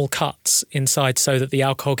small cuts inside so that the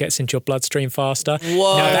alcohol gets into your bloodstream faster.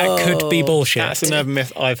 Whoa. Now that could be bullshit. That's an urban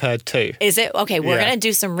myth I've heard too. Is it? Okay, we're going to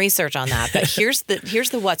do some research on that. But here's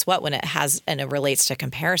the what's what when it relates to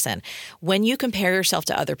comparison. When you compare yourself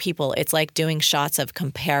to other people, it's like doing shots of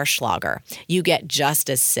Comparschlager. You get just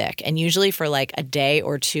as sick. And usually for like a day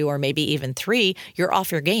or two or maybe even 3, you're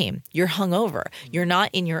off your game. You're hungover. You're not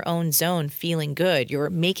in your own zone feeling good. You're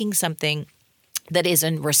making something that is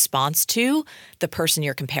in response to the person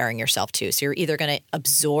you're comparing yourself to. So you're either going to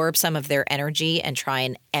absorb some of their energy and try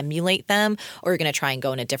and emulate them, or you're going to try and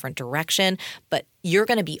go in a different direction. But you're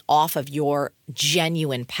going to be off of your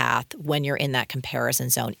genuine path when you're in that comparison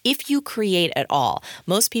zone. If you create at all,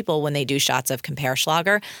 most people, when they do shots of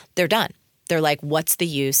Comparschlager, they're done. They're like, what's the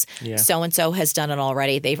use? Yeah. So-and-so has done it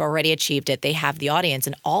already. They've already achieved it. They have the audience.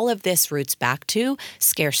 And all of this roots back to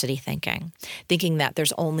scarcity thinking that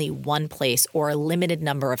there's only one place or a limited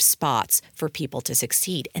number of spots for people to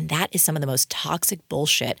succeed. And that is some of the most toxic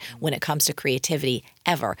bullshit when it comes to creativity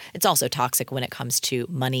ever. It's also toxic when it comes to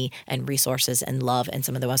money and resources and love and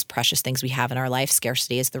some of the most precious things we have in our life.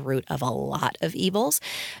 Scarcity is the root of a lot of evils.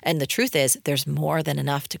 And the truth is, there's more than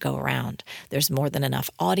enough to go around. There's more than enough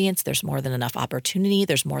audience. There's more than enough opportunity.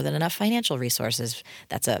 There's more than enough financial resources.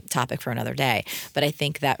 That's a topic for another day. But I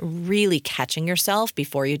think that really catching yourself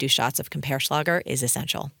before you do shots of Comparschlager is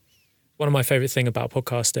essential. One of my favorite things about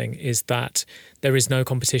podcasting is that there is no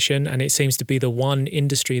competition, and it seems to be the one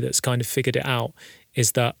industry that's kind of figured it out,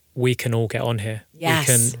 is that we can all get on here.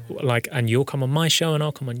 Yes. We can, and you'll come on my show and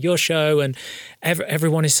I'll come on your show, and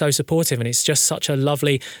everyone is so supportive, and it's just such a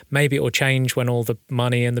lovely, maybe it will change when all the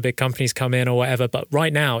money and the big companies come in or whatever, but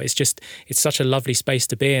right now it's such a lovely space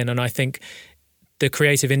to be in. And I think the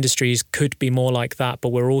creative industries could be more like that, but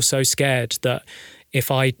we're all so scared that if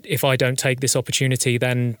I don't take this opportunity,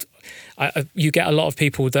 then you get a lot of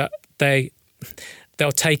people that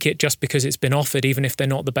they'll take it just because it's been offered, even if they're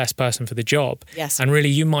not the best person for the job. Yes. And really,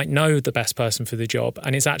 you might know the best person for the job,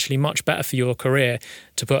 and it's actually much better for your career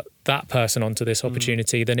to put that person onto this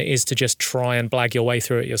opportunity than it is to just try and blag your way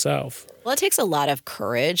through it yourself. Well, it takes a lot of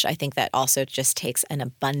courage. I think that also just takes an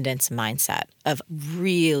abundance mindset of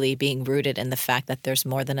really being rooted in the fact that there's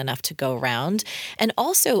more than enough to go around. And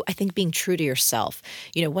also, I think being true to yourself.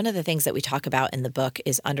 You know, one of the things that we talk about in the book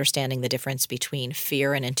is understanding the difference between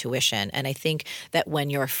fear and intuition. And I think that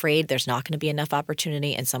when you're afraid there's not going to be enough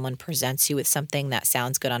opportunity and someone presents you with something that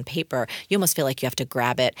sounds good on paper, you almost feel like you have to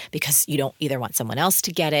grab it because you don't either want someone else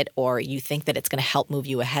to get it or you think that it's going to help move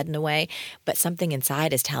you ahead in a way. But something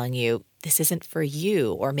inside is telling you, this isn't for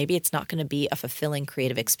you, or maybe it's not going to be a fulfilling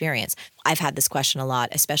creative experience. I've had this question a lot,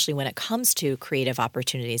 especially when it comes to creative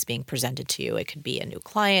opportunities being presented to you. It could be a new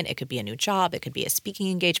client, it could be a new job, it could be a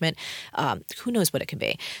speaking engagement. Who knows what it could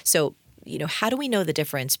be? So, how do we know the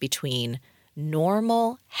difference between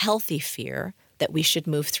normal, healthy fear that we should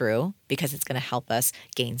move through because it's going to help us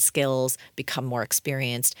gain skills, become more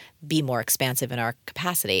experienced, be more expansive in our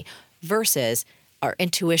capacity, versus our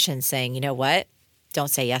intuition saying, you know what, don't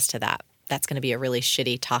say yes to that. That's going to be a really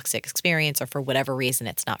shitty, toxic experience, or for whatever reason,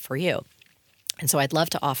 it's not for you. And so I'd love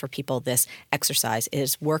to offer people this exercise. It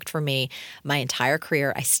has worked for me my entire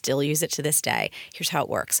career. I still use it to this day. Here's how it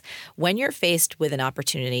works. When you're faced with an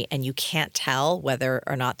opportunity and you can't tell whether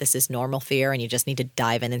or not this is normal fear and you just need to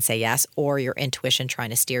dive in and say yes, or your intuition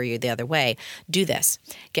trying to steer you the other way, do this.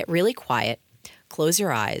 Get really quiet. Close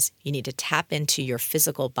your eyes. You need to tap into your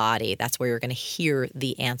physical body. That's where you're going to hear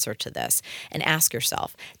the answer to this. And ask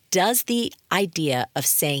yourself, does the idea of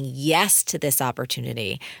saying yes to this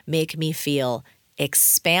opportunity make me feel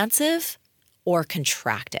expansive or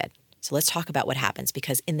contracted? So let's talk about what happens,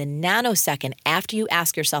 because in the nanosecond after you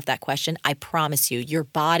ask yourself that question, I promise you, your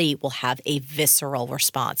body will have a visceral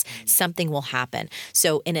response. Something will happen.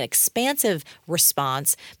 So an expansive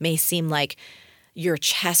response may seem like your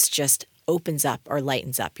chest just opens up or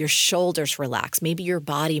lightens up. Your shoulders relax. Maybe your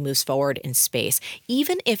body moves forward in space.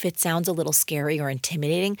 Even if it sounds a little scary or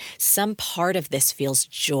intimidating, some part of this feels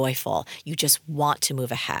joyful. You just want to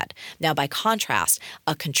move ahead. Now, by contrast,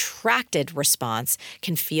 a contracted response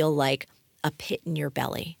can feel like a pit in your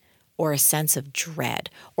belly, or a sense of dread,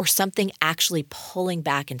 or something actually pulling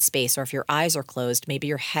back in space. Or if your eyes are closed, maybe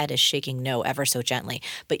your head is shaking no ever so gently,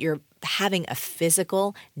 but you're having a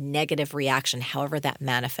physical negative reaction, however that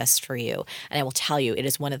manifests for you. And I will tell you, it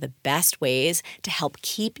is one of the best ways to help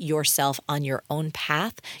keep yourself on your own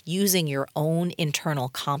path using your own internal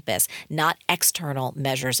compass, not external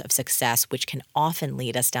measures of success, which can often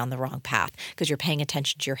lead us down the wrong path because you're paying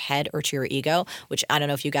attention to your head or to your ego, which I don't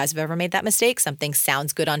know if you guys have ever made that mistake. Something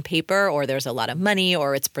sounds good on paper, or there's a lot of money,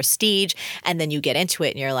 or it's prestige, and then you get into it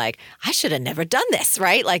and you're like, I should have never done this,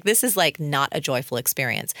 right? Like, this is like not a joyful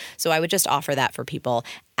experience. So I would just offer that for people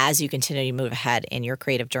as you continue to move ahead in your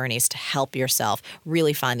creative journeys to help yourself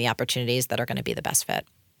really find the opportunities that are going to be the best fit.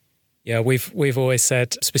 Yeah, we've always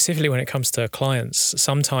said, specifically when it comes to clients,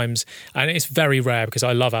 sometimes, and it's very rare because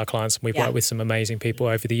I love our clients and we've worked with some amazing people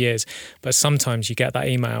over the years, but sometimes you get that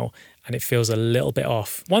email and it feels a little bit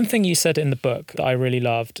off. One thing you said in the book that I really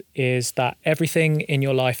loved is that everything in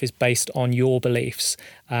your life is based on your beliefs,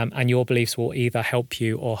 and your beliefs will either help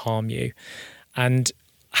you or harm you. And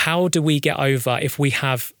how do we get over, if we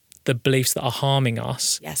have the beliefs that are harming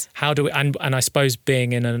us? Yes. How do we, and I suppose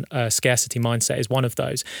being in a scarcity mindset is one of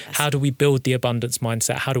those. Yes. How do we build the abundance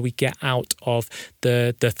mindset? How do we get out of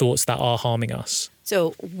the thoughts that are harming us?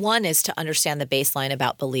 So one is to understand the baseline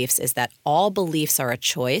about beliefs is that all beliefs are a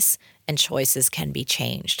choice and choices can be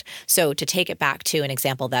changed. So to take it back to an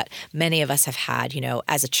example that many of us have had,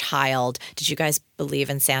 as a child, did you guys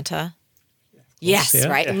believe in Santa? Yes, yeah.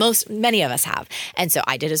 right? Yeah. Many of us have. And so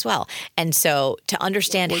I did as well. And so to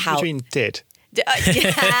understand What how... do you mean did? Sorry.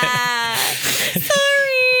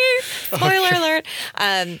 Spoiler alert.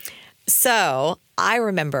 So I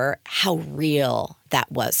remember how real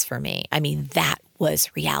that was for me. I mean, that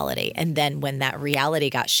was reality. And then when that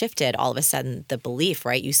reality got shifted, all of a sudden the belief,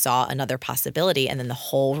 right? You saw another possibility and then the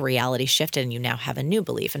whole reality shifted and you now have a new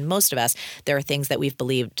belief. And most of us, there are things that we've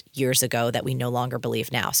believed years ago that we no longer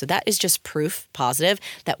believe now. So that is just proof positive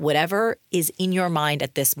that whatever is in your mind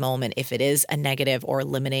at this moment, if it is a negative or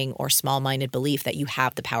limiting or small-minded belief, that you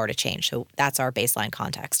have the power to change. So that's our baseline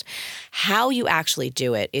context. How you actually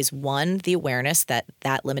do it is, one, the awareness that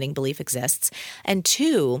that limiting belief exists. And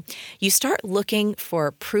two, you start looking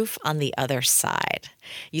for proof on the other side.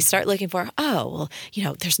 You start looking for,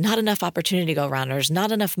 there's not enough opportunity to go around, or there's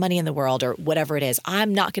not enough money in the world, or whatever it is.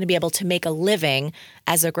 I'm not going to be able to make a living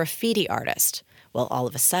as a graffiti artist. Well, all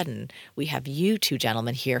of a sudden, we have you two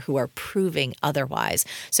gentlemen here who are proving otherwise.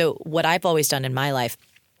 So what I've always done in my life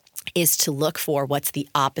is to look for what's the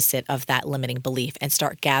opposite of that limiting belief and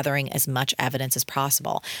start gathering as much evidence as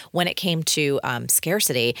possible. When it came to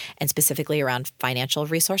scarcity, and specifically around financial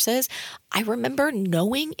resources, I remember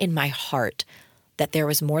knowing in my heart that there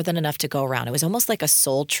was more than enough to go around. It was almost like a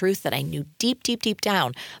soul truth that I knew deep, deep, deep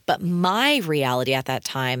down. But my reality at that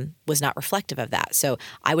time was not reflective of that. So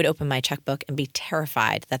I would open my checkbook and be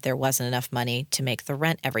terrified that there wasn't enough money to make the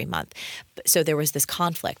rent every month. So there was this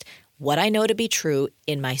conflict. What I know to be true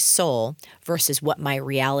in my soul versus what my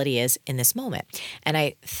reality is in this moment. And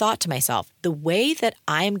I thought to myself, the way that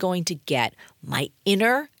I am going to get my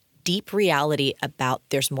inner deep reality about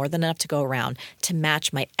there's more than enough to go around to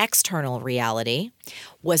match my external reality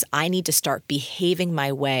was I need to start behaving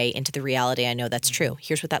my way into the reality I know that's true.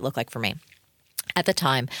 Here's what that looked like for me. At the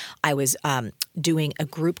time, I was doing a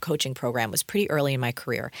group coaching program. It was pretty early in my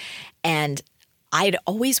career. And I'd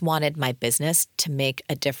always wanted my business to make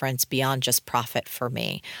a difference beyond just profit for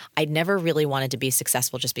me. I'd never really wanted to be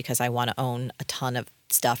successful just because I want to own a ton of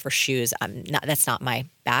stuff or shoes. That's not my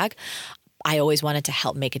bag. I always wanted to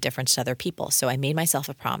help make a difference to other people. So I made myself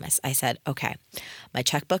a promise. I said, okay, my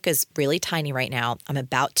checkbook is really tiny right now. I'm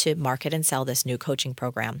about to market and sell this new coaching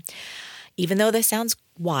program. Even though this sounds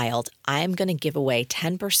wild, I'm going to give away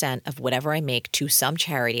 10% of whatever I make to some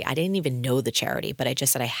charity. I didn't even know the charity, but I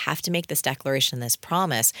just said I have to make this declaration, this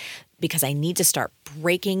promise, because I need to start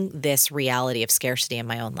breaking this reality of scarcity in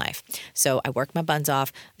my own life. So I worked my buns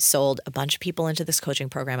off, sold a bunch of people into this coaching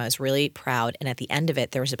program. I was really proud. And at the end of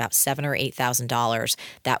it, there was about $7,000 or $8,000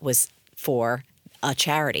 that was for a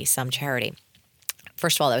charity, some charity.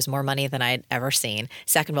 First of all, that was more money than I had ever seen.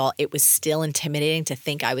 Second of all, it was still intimidating to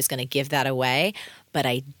think I was going to give that away, but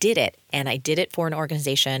I did it. And I did it for an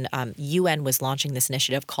organization. UN was launching this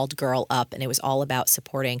initiative called Girl Up, and it was all about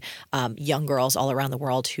supporting young girls all around the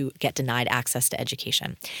world who get denied access to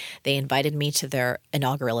education. They invited me to their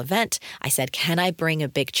inaugural event. I said, can I bring a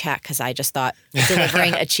big check? Because I just thought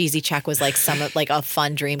delivering a cheesy check was like a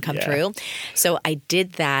fun dream come true. So I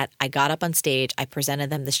did that. I got up on stage. I presented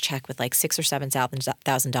them this check with like $6,000 or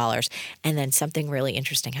 $7,000. And then something really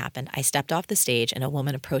interesting happened. I stepped off the stage and a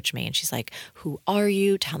woman approached me and she's like, who are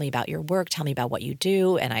you? Tell me about your work. Tell me about what you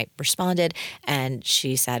do. And I responded and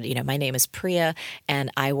she said, my name is Priya and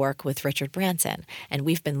I work with Richard Branson. And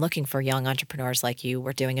we've been looking for young entrepreneurs like you.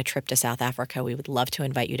 We're doing a trip to South Africa. We would love to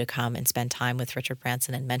invite you to come and spend time with Richard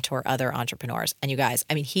Branson and mentor other entrepreneurs. And you guys,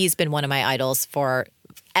 he's been one of my idols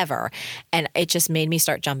forever. And it just made me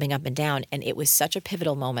start jumping up and down. And it was such a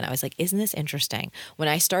pivotal moment. I was like, isn't this interesting? When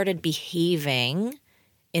I started behaving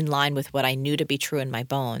in line with what I knew to be true in my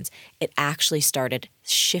bones, it actually started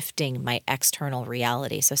shifting my external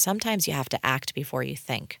reality. So sometimes you have to act before you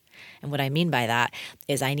think. And what I mean by that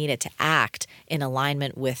is I needed to act in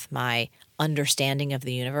alignment with my understanding of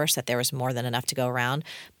the universe, that there was more than enough to go around,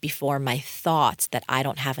 before my thoughts that I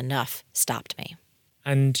don't have enough stopped me.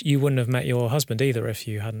 And you wouldn't have met your husband either if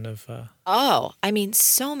you hadn't have. Oh, I mean,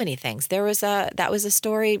 so many things. That was a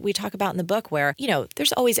story we talk about in the book where,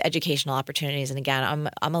 there's always educational opportunities. And again,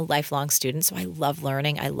 I'm a lifelong student, so I love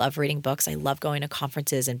learning. I love reading books. I love going to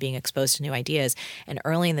conferences and being exposed to new ideas. And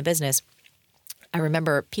early in the business, I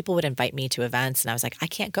remember people would invite me to events and I was like, I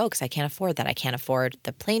can't go because I can't afford that. I can't afford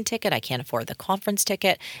the plane ticket. I can't afford the conference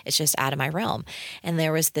ticket. It's just out of my realm. And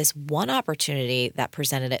there was this one opportunity that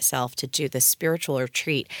presented itself to do this spiritual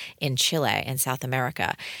retreat in Chile in South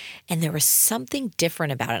America. And there was something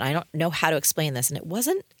different about it. And I don't know how to explain this. And it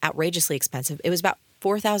wasn't outrageously expensive. It was about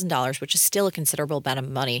 $4,000, which is still a considerable amount of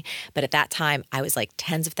money. But at that time, I was like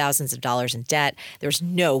tens of thousands of dollars in debt. There was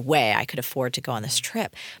no way I could afford to go on this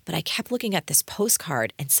trip. But I kept looking at this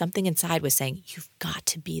postcard and something inside was saying, you've got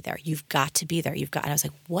to be there. You've got to be there. And I was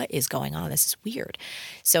like, what is going on? This is weird.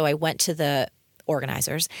 So I went to the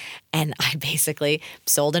organizers and I basically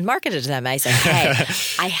sold and marketed to them. I said, hey,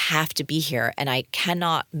 I have to be here and I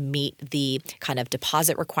cannot meet the kind of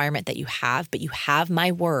deposit requirement that you have, but you have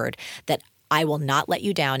my word that I will not let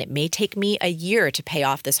you down. It may take me a year to pay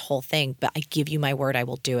off this whole thing, but I give you my word I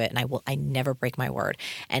will do it, and I never break my word.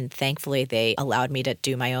 And thankfully, they allowed me to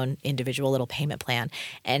do my own individual little payment plan.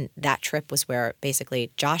 And that trip was where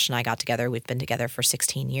basically Josh and I got together. We've been together for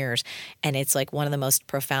 16 years. And it's like one of the most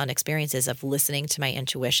profound experiences of listening to my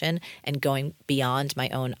intuition and going beyond my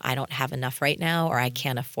own, I don't have enough right now, or I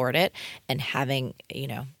can't afford it, and having,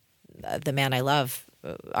 the man I love,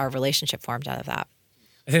 our relationship formed out of that.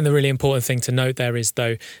 I think the really important thing to note there is,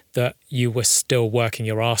 though, that you were still working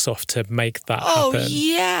your ass off to make that happen. Oh,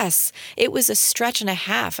 yes. It was a stretch and a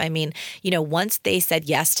half. I mean, once they said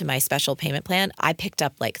yes to my special payment plan, I picked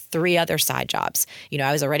up like 3 other side jobs.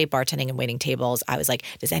 I was already bartending and waiting tables. I was like,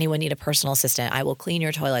 does anyone need a personal assistant? I will clean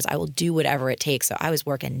your toilets. I will do whatever it takes. So I was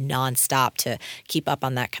working nonstop to keep up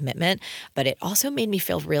on that commitment. But it also made me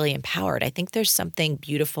feel really empowered. I think there's something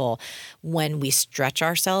beautiful when we stretch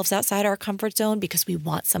ourselves outside our comfort zone because we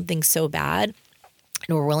want something so bad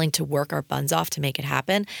and we're willing to work our buns off to make it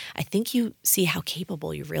happen. I think you see how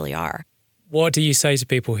capable you really are. What do you say to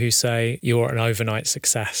people who say you're an overnight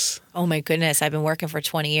success? Oh my goodness, I've been working for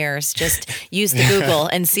 20 years. Just use the Google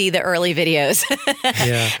and see the early videos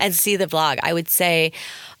and see the blog. I would say...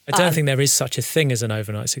 I don't think there is such a thing as an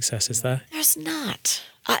overnight success, is there? There's not.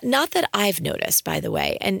 Not that I've noticed, by the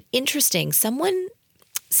way. And interesting,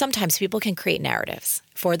 sometimes people can create narratives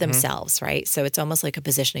for themselves, right? So it's almost like a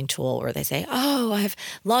positioning tool where they say, oh, I've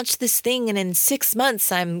launched this thing and in 6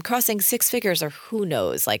 months I'm crossing 6 figures, or who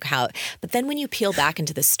knows like how. But then when you peel back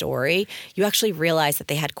into the story, you actually realize that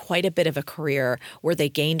they had quite a bit of a career where they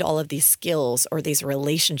gained all of these skills or these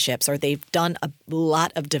relationships, or they've done a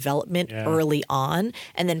lot of development early on.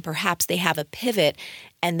 And then perhaps they have a pivot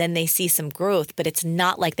and then they see some growth, but it's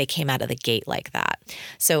not like they came out of the gate like that.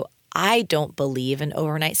 So I don't believe in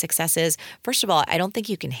overnight successes. First of all, I don't think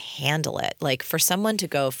you can handle it. Like for someone to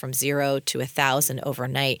go from 0 to 1,000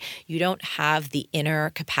 overnight, you don't have the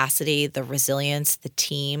inner capacity, the resilience, the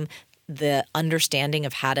team, the understanding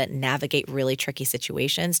of how to navigate really tricky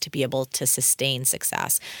situations to be able to sustain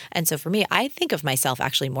success. And so for me, I think of myself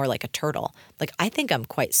actually more like a turtle. Like I think I'm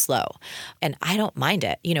quite slow and I don't mind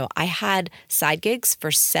it. I had side gigs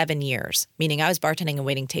for 7 years, meaning I was bartending and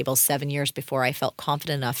waiting tables 7 years before I felt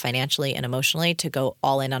confident enough financially and emotionally to go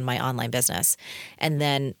all in on my online business. And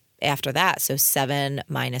then after that, so 7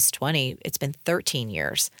 minus 20, it's been 13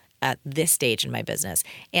 years at this stage in my business.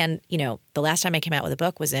 And, the last time I came out with a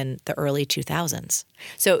book was in the early 2000s.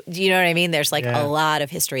 So do you know what I mean? There's like a lot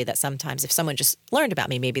of history that sometimes if someone just learned about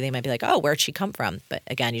me, maybe they might be like, oh, where'd she come from? But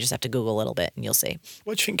again, you just have to Google a little bit and you'll see.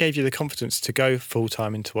 What do you think gave you the confidence to go full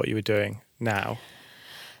time into what you were doing now?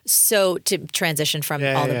 So to transition from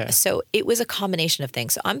so it was a combination of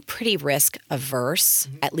things. So I'm pretty risk averse,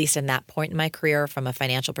 at least in that point in my career from a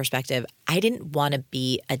financial perspective. I didn't want to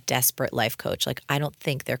be a desperate life coach. Like, I don't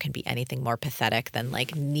think there can be anything more pathetic than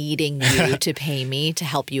like needing you to pay me to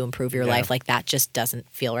help you improve your life. Like that just doesn't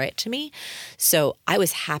feel right to me. So I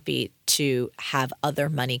was happy to have other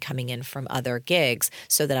money coming in from other gigs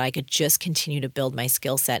so that I could just continue to build my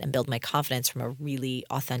skill set and build my confidence from a really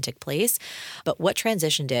authentic place. But what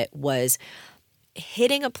transitioned it was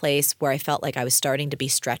hitting a place where I felt like I was starting to be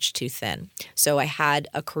stretched too thin. So I had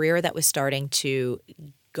a career that was starting to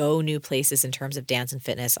go new places in terms of dance and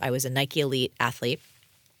fitness. I was a Nike Elite athlete.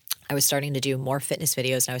 I was starting to do more fitness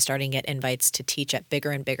videos and I was starting to get invites to teach at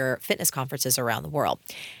bigger and bigger fitness conferences around the world.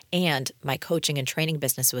 And my coaching and training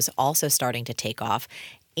business was also starting to take off.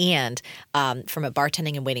 And from a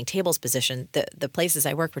bartending and waiting tables position, the places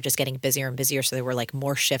I worked were just getting busier and busier. So there were like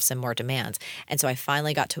more shifts and more demands. And so I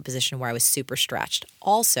finally got to a position where I was super stretched.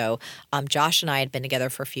 Also, Josh and I had been together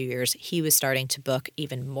for a few years. He was starting to book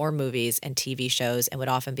even more movies and TV shows and would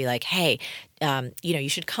often be like, hey, you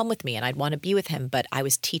should come with me. And I'd want to be with him. But I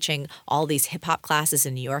was teaching all these hip hop classes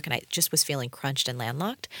in New York and I just was feeling crunched and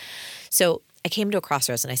landlocked. So I came to a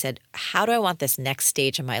crossroads and I said, how do I want this next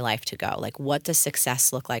stage of my life to go? Like, what does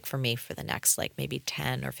success look like for me for the next, like, maybe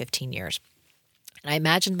 10 or 15 years? And I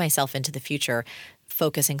imagined myself into the future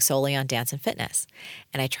focusing solely on dance and fitness.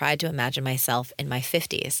 And I tried to imagine myself in my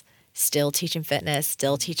 50s, still teaching fitness,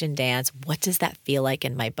 still teaching dance. What does that feel like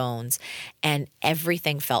in my bones? And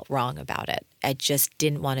everything felt wrong about it. I just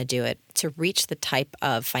didn't want to do it. To reach the type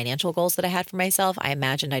of financial goals that I had for myself, I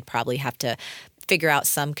imagined I'd probably have to figure out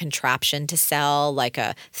some contraption to sell, like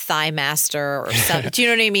a Thigh Master or some, do you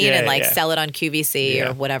know what I mean? And sell it on QVC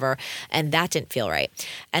or whatever. And that didn't feel right.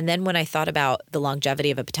 And then when I thought about the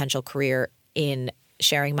longevity of a potential career in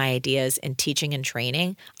sharing my ideas and teaching and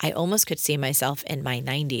training, I almost could see myself in my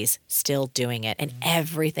 90s still doing it. And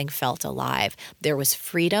everything felt alive. There was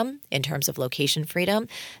freedom in terms of location freedom.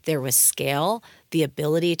 There was scale, the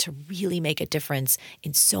ability to really make a difference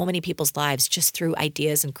in so many people's lives just through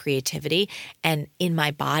ideas and creativity. And in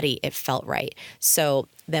my body, it felt right. So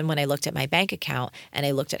then when I looked at my bank account and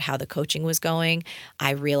I looked at how the coaching was going,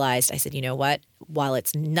 I realized, I said, you know what? While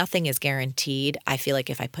nothing is guaranteed, I feel like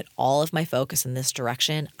if I put all of my focus in this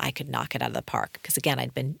direction, I could knock it out of the park. Because again,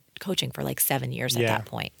 I'd been coaching for like 7 years at that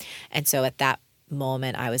point. And so at that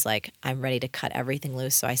moment, I was like, I'm ready to cut everything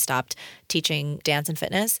loose. So I stopped teaching dance and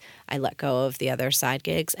fitness. I let go of the other side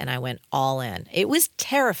gigs and I went all in. It was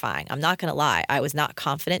terrifying. I'm not going to lie. I was not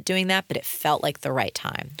confident doing that, but it felt like the right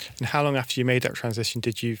time. And how long after you made that transition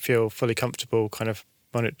did you feel fully comfortable kind of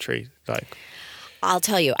monetary? I'll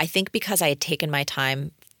tell you, I think because I had taken my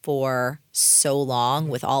time for so long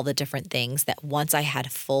with all the different things that once I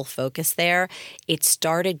had full focus there, it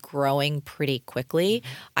started growing pretty quickly.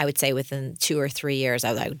 I would say within 2 or 3 years,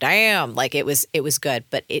 I was like, damn, like it was good.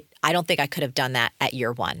 But I don't think I could have done that at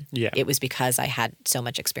year one. Yeah. It was because I had so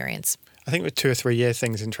much experience. I think with 2 or 3 year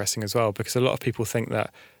thing's interesting as well, because a lot of people think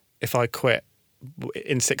that if I quit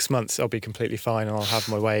in 6 months, I'll be completely fine and I'll have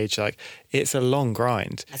my wage. Like, it's a long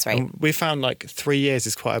grind. That's right. And we found like 3 years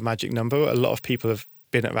is quite a magic number. A lot of people have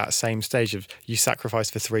been at that same stage of you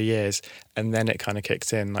sacrifice for 3 years and then it kind of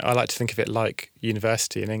kicks in. Like, I like to think of it like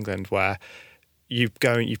university in England, where you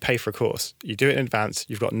go and you pay for a course, you do it in advance,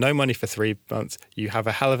 you've got no money for 3 months, you have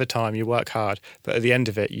a hell of a time, you work hard, but at the end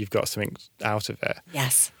of it, you've got something out of it.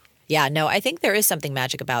 Yes. Yeah, no, I think there is something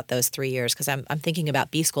magic about those 3 years, because I'm thinking about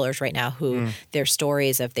B-schoolers right now who their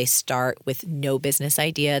stories of they start with no business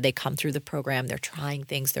idea. They come through the program. They're trying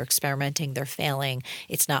things. They're experimenting. They're failing.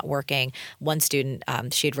 It's not working. One student,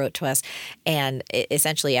 she had wrote to us, and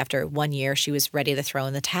essentially after 1 year, she was ready to throw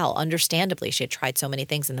in the towel. Understandably, she had tried so many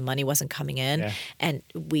things and the money wasn't coming in. Yeah. And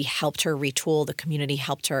we helped her retool. The community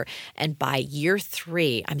helped her. And by year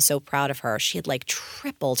 3, I'm so proud of her. She had like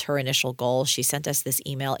tripled her initial goal. She sent us this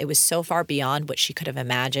email. It was so far beyond what she could have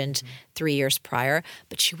imagined 3 years prior,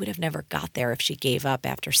 but she would have never got there if she gave up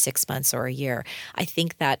after 6 months or a year. I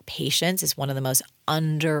think that patience is one of the most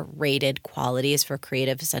underrated qualities for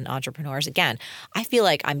creatives and entrepreneurs. Again, I feel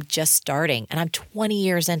like I'm just starting and I'm 20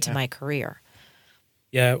 years into my career.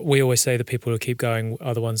 Yeah, we always say the people who keep going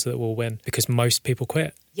are the ones that will win, because most people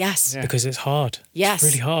quit. Yes. Yeah. Because it's hard. Yes.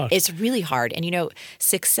 It's really hard. It's really hard. And,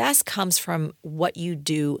 success comes from what you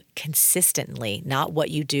do consistently, not what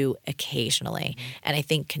you do occasionally. And I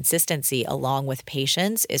think consistency along with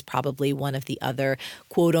patience is probably one of the other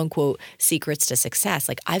quote unquote secrets to success.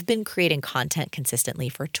 Like, I've been creating content consistently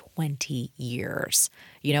for 20 years,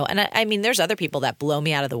 and I mean, there's other people that blow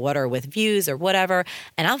me out of the water with views or whatever.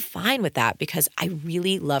 And I'm fine with that because I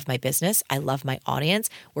really love my business. I love my audience.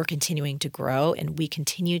 We're continuing to grow and we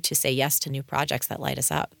continue to say yes to new projects that light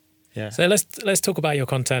us up. Yeah. So let's talk about your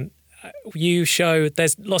content. You show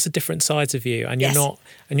there's lots of different sides of you, and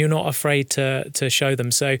you're not afraid to show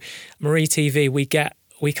them. So Marie TV, we get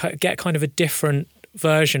kind of a different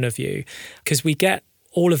version of you, because we get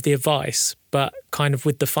all of the advice, but kind of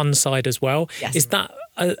with the fun side as well. Yes.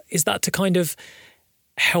 Is that to kind of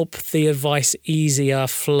help the advice easier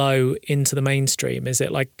flow into the mainstream? Is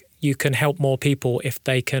it like you can help more people if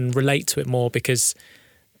they can relate to it more because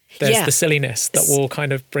there's the silliness that will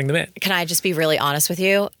kind of bring them in? Can I just be really honest with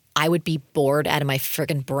you? I would be bored out of my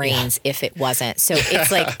friggin' brains if it wasn't. So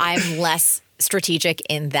it's like I'm less strategic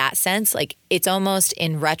in that sense. Like, it's almost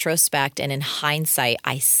in retrospect and in hindsight,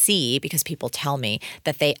 I see, because people tell me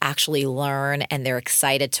that they actually learn and they're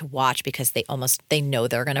excited to watch because they know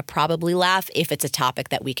they're going to probably laugh if it's a topic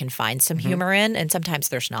that we can find some humor in. And sometimes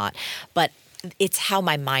there's not. But it's how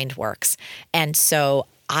my mind works. And so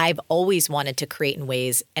I've always wanted to create in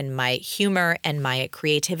ways, and my humor and my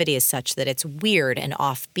creativity is such that it's weird and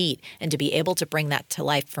offbeat. And to be able to bring that to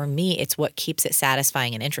life, for me, it's what keeps it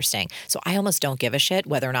satisfying and interesting. So I almost don't give a shit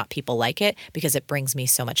whether or not people like it because it brings me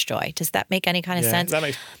so much joy. Does that make any kind of sense? That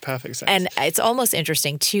makes perfect sense. And it's almost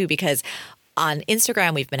interesting too, because on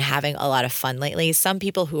Instagram, we've been having a lot of fun lately. Some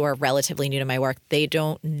people who are relatively new to my work, they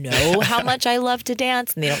don't know how much I love to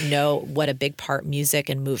dance, and they don't know what a big part music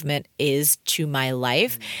and movement is to my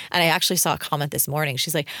life. And I actually saw a comment this morning.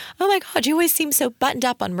 She's like, "Oh my God, you always seem so buttoned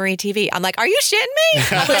up on Marie TV." I'm like, "Are you shitting me?"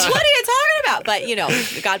 I'm like, "What are you talking about?"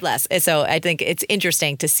 But, God bless. And so I think it's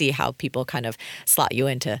interesting to see how people kind of slot you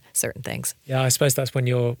into certain things. Yeah, I suppose that's when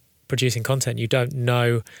you're producing content, you don't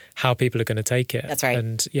know how people are going to take it. That's right.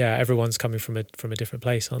 And yeah, everyone's coming from a different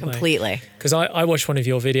place, aren't Completely. Because I watched one of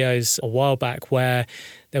your videos a while back where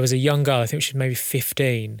there was a young girl, I think she was maybe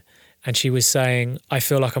 15, and she was saying, "I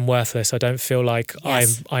feel like I'm worthless. I don't feel like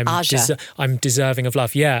Yes. I'm deserving of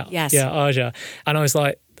love." Yeah. Yes. Yeah, Aja. And I was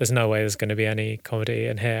like, there's no way there's going to be any comedy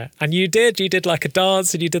in here. And you did like a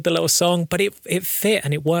dance and you did the little song, but it fit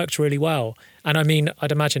and it worked really well. And I mean,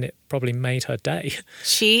 I'd imagine it probably made her day.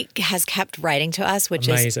 She has kept writing to us, which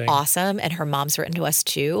Amazing. is awesome. And her mom's written to us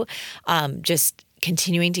too. Just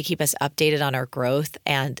continuing to keep us updated on our growth.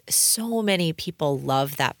 And so many people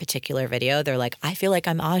love that particular video. They're like, "I feel like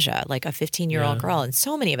I'm Aja, like a 15-year-old girl." And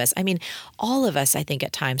so many of us, I mean, all of us, I think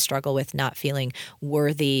at times struggle with not feeling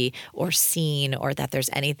worthy or seen or that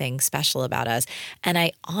there's anything special about us. And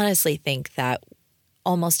I honestly think that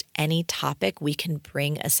almost any topic, we can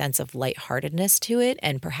bring a sense of lightheartedness to it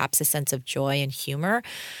and perhaps a sense of joy and humor.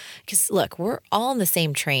 Because look, we're all on the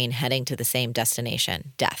same train heading to the same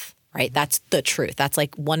destination, death. Right? That's the truth. That's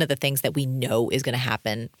like one of the things that we know is going to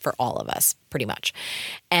happen for all of us, pretty much.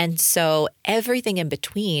 And so everything in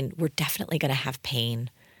between, we're definitely going to have pain.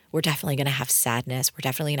 We're definitely going to have sadness. We're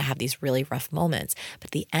definitely going to have these really rough moments. But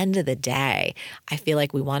at the end of the day, I feel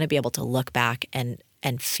like we want to be able to look back and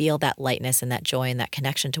feel that lightness and that joy and that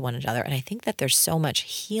connection to one another. And I think that there's so much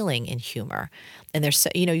healing in humor. And there's so,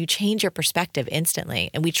 you change your perspective instantly.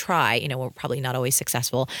 And we try, we're probably not always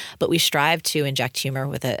successful, but we strive to inject humor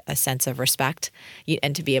with a sense of respect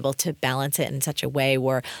and to be able to balance it in such a way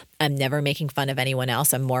where I'm never making fun of anyone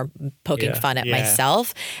else. I'm more poking fun at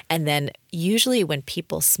myself. And then usually when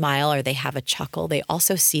people smile or they have a chuckle, they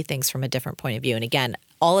also see things from a different point of view. And again,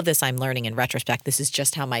 all of this I'm learning in retrospect. This is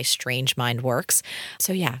just how my strange mind works.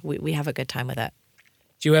 So yeah, we have a good time with it.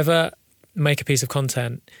 Do you ever make a piece of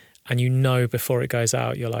content and before it goes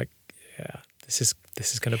out, you're like, yeah, this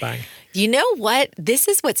is going to bang? You know what? This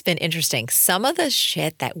is what's been interesting. Some of the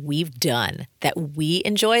shit that we've done that we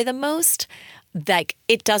enjoy the most, like,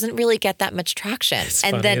 it doesn't really get that much traction. It's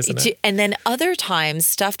funny, isn't it? And then other times,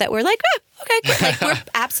 stuff that we're like, okay, great. Like, we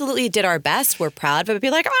absolutely did our best. We're proud, but we'd be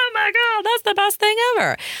like, oh my God, that's the best thing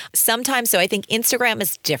ever. Sometimes, so I think Instagram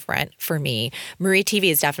is different for me. Marie TV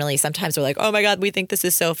is definitely, sometimes we're like, oh my God, we think this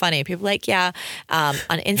is so funny. People are like, yeah. On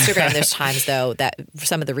Instagram, there's times though that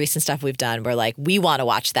some of the recent stuff we've done, we're like, we want to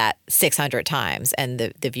watch that 600 times. And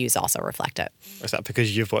the views also reflect it. Is that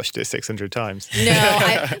because you've watched it 600 times? No,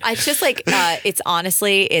 I just like, it's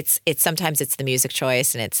honestly, it's sometimes it's the music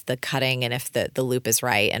choice and it's the cutting and if the loop is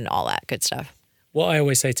right and all that good stuff. What I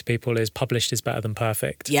always say to people is published is better than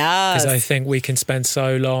perfect. Yes. Because I think we can spend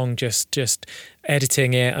so long just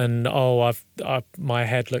editing it and, my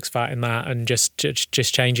head looks fat in that and just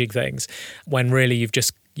changing things when really you've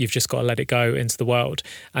just got to let it go into the world.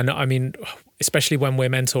 And I mean, especially when we're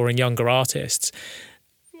mentoring younger artists,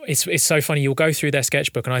 it's so funny. You'll go through their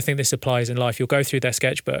sketchbook, and I think this applies in life. You'll go through their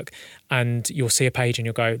sketchbook and you'll see a page and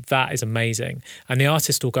you'll go, that is amazing. And the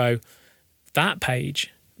artist will go, that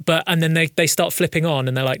page? And then they start flipping on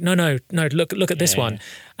and they're like, no, look at this one.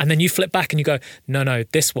 And then you flip back and you go, no,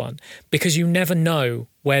 this one. Because you never know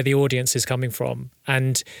where the audience is coming from.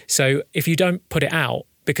 And so if you don't put it out,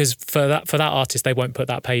 because for that artist, they won't put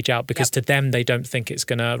that page out because to them, they don't think it's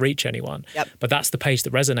going to reach anyone. Yep. But that's the page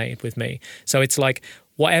that resonated with me. So it's like,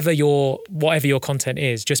 whatever your content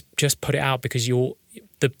is, just put it out because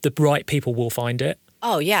the right people will find it.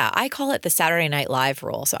 Oh, yeah. I call it the Saturday Night Live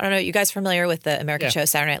rule. So I don't know, you guys familiar with the American show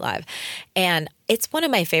Saturday Night Live? And it's one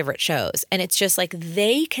of my favorite shows. And it's just like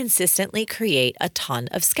they consistently create a ton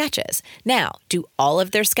of sketches. Now, do all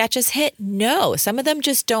of their sketches hit? No. Some of them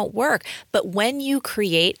just don't work. But when you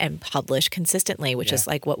create and publish consistently, which is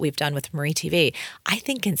like what we've done with Marie TV, I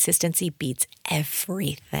think consistency beats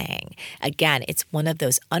everything. Again, it's one of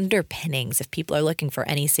those underpinnings. If people are looking for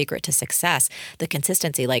any secret to success, the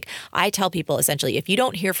consistency. Like I tell people essentially, if you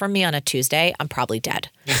don't hear from me on a Tuesday, I'm probably dead.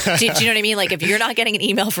 Do you know what I mean? Like if you're not getting an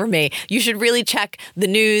email from me, you should really check the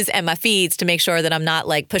news and my feeds to make sure that I'm not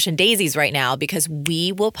like pushing daisies right now, because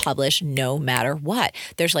we will publish no matter what.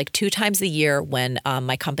 There's like 2 times a year when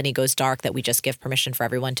my company goes dark that we just give permission for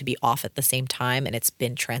everyone to be off at the same time. And it's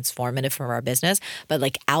been transformative for our business. But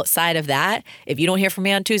like outside of that, if you don't hear from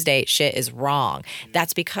me on Tuesday, shit is wrong.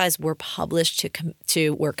 That's because we're published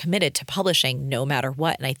we're committed to publishing no matter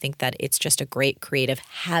what. And I think that it's just a great creative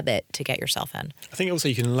habit to get yourself in. I think also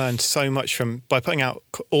you can learn so much by putting out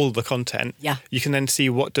all the content. Yeah. You can then see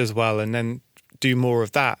what does well and then do more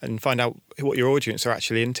of that and find out what your audience are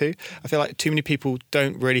actually into. I feel like too many people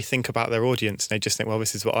don't really think about their audience. They just think, well,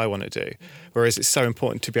 this is what I want to do. Whereas it's so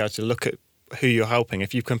important to be able to look at who you're helping.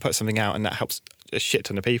 If you can put something out and that helps a shit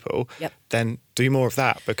ton of people, then do more of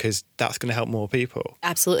that, because that's going to help more people.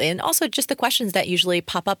 Absolutely. And also just the questions that usually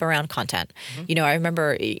pop up around content. You know, I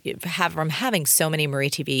remember from having so many Marie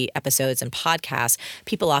TV episodes and podcasts,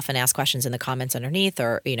 people often ask questions in the comments underneath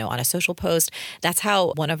or, you know, on a social post. That's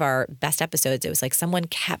how one of our best episodes, it was like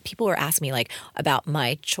people were asking me like about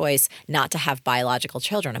my choice not to have biological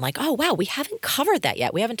children. I'm like, oh, wow, we haven't covered that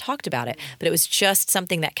yet. We haven't talked about it. But it was just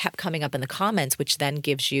something that kept coming up in the comments, which then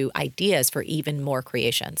gives you ideas for even more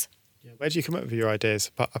creations. Where do you come up with your ideas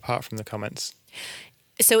apart from the comments?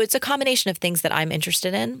 So it's a combination of things that I'm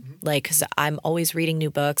interested in, like, because I'm always reading new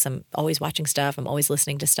books, I'm always watching stuff, I'm always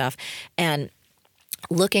listening to stuff, and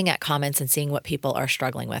looking at comments and seeing what people are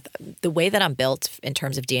struggling with. The way that I'm built in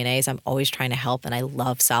terms of DNA is I'm always trying to help, and I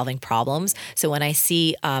love solving problems. So when I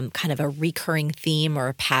see kind of a recurring theme or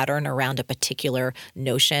a pattern around a particular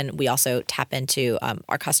notion, we also tap into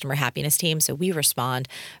our customer happiness team. So we respond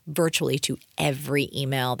virtually to every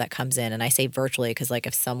email that comes in. And I say virtually because like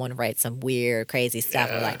if someone writes some weird, crazy stuff,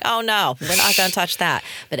 we're like, oh no, we're not going to touch that.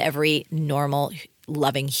 But every normal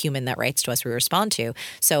loving human that writes to us, we respond to.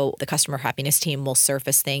 So the customer happiness team will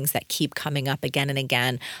surface things that keep coming up again and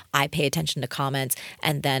again. I pay attention to comments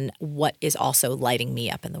and then what is also lighting me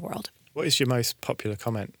up in the world. What is your most popular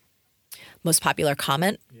comment? Most popular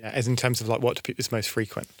comment? Yeah, as in terms of like what is most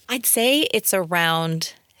frequent? I'd say it's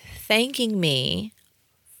around thanking me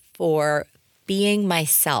for being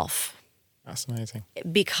myself. That's amazing.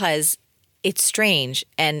 Because it's strange,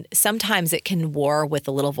 and sometimes it can war with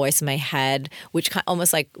the little voice in my head, which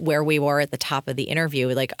almost like where we were at the top of the interview,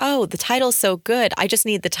 like, oh, the title's so good, I just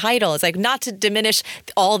need the title. It's like not to diminish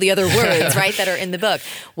all the other words, right, that are in the book,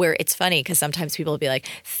 where it's funny because sometimes people will be like,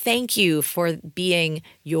 thank you for being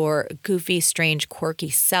your goofy, strange, quirky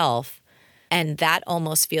self. And that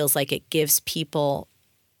almost feels like it gives people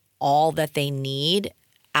all that they need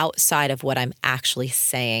outside of what I'm actually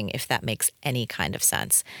saying, if that makes any kind of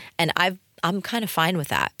sense. And I'm kind of fine with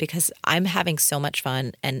that because I'm having so much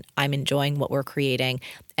fun and I'm enjoying what we're creating,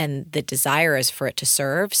 and the desire is for it to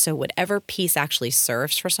serve. So whatever piece actually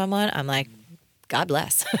serves for someone, I'm like, God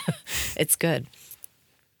bless. It's good.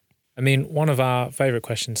 I mean, one of our favorite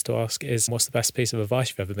questions to ask is, what's the best piece of advice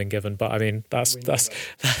you've ever been given? But I mean, that's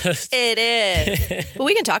it is. But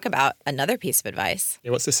we can talk about another piece of advice. Yeah,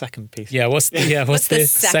 what's the second piece? Yeah, what's the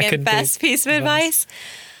second best piece of advice?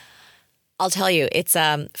 I'll tell you, it's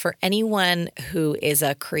for anyone who is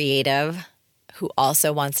a creative who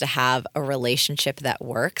also wants to have a relationship that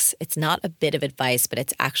works. It's not a bit of advice, but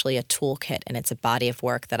it's actually a toolkit and it's a body of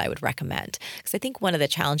work that I would recommend. Because I think one of the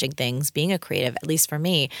challenging things being a creative, at least for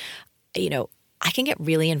me, you know, I can get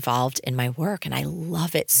really involved in my work and I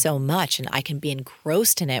love it so much and I can be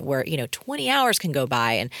engrossed in it where, 20 hours can go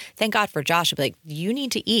by, and thank God for Josh. He'll be like, you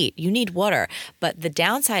need to eat, you need water. But the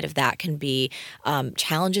downside of that can be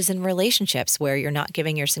challenges in relationships where you're not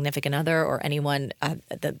giving your significant other or anyone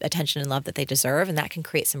the attention and love that they deserve. And that can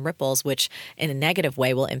create some ripples, which in a negative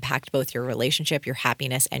way will impact both your relationship, your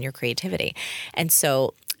happiness, and your creativity. And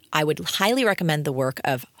so I would highly recommend the work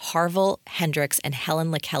of Harville Hendrix and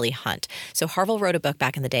Helen LaKelly Hunt. So Harville wrote a book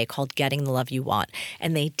back in the day called Getting the Love You Want,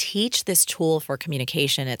 and they teach this tool for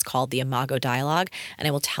communication. It's called the Imago Dialogue, and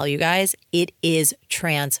I will tell you guys, it is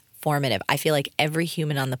transformative. I feel like every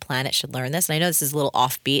human on the planet should learn this. And I know this is a little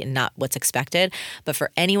offbeat and not what's expected, but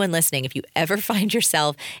for anyone listening, if you ever find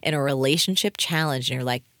yourself in a relationship challenge and you're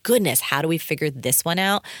like, goodness, how do we figure this one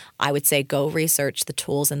out? I would say go research the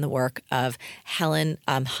tools and the work of Helen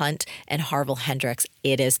Hunt and Harville Hendrix.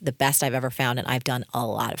 It is the best I've ever found, and I've done a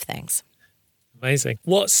lot of things. Amazing.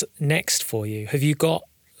 What's next for you? Have you got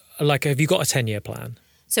a 10-year plan?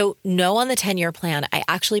 So no on the 10-year plan. I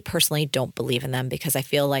actually personally don't believe in them because I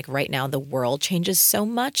feel like right now the world changes so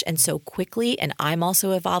much and so quickly, and I'm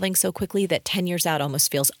also evolving so quickly that 10 years out almost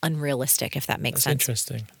feels unrealistic, if that makes sense.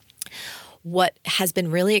 Interesting. What has been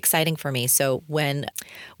really exciting for me, so when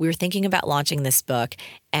we were thinking about launching this book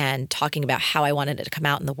and talking about how I wanted it to come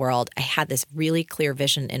out in the world, I had this really clear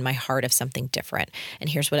vision in my heart of something different. And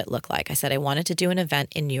here's what it looked like. I said I wanted to do an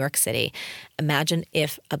event in New York City. Imagine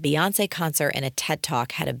if a Beyonce concert and a TED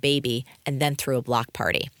Talk had a baby and then threw a block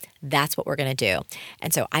party. That's what we're going to do.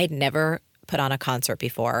 And so I'd never put on a concert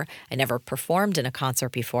before. I never performed in a concert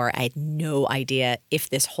before. I had no idea if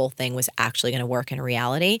this whole thing was actually going to work in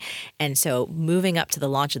reality. And so moving up to the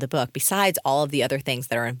launch of the book, besides all of the other things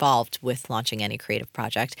that are involved with launching any creative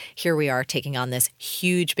project, here we are taking on this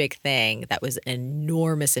huge, big thing that was an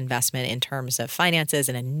enormous investment in terms of finances,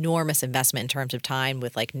 an enormous investment in terms of time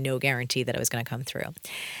with like no guarantee that it was going to come through.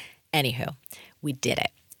 Anywho, we did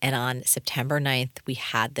it. And on September 9th, we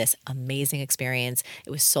had this amazing experience. It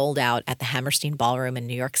was sold out at the Hammerstein Ballroom in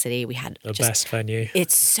New York City. We had the best venue.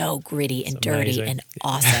 It's so gritty and dirty amazing. and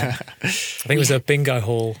awesome. I think it was a bingo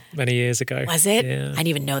hall many years ago. Was it? Yeah. I didn't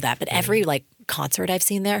even know that. But every concert I've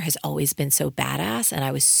seen there has always been so badass. And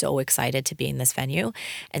I was so excited to be in this venue.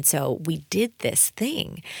 And so we did this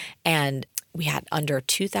thing. And we had under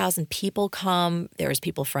 2,000 people come. There was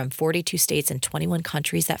people from 42 states and 21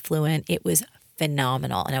 countries that flew in. It was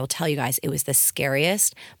phenomenal. And I will tell you guys, it was the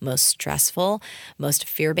scariest, most stressful, most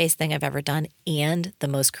fear-based thing I've ever done, and the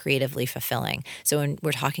most creatively fulfilling. So when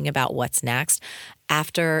we're talking about what's next,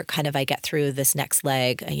 after kind of I get through this next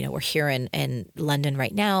leg, we're here in London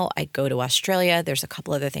right now. I go to Australia. There's a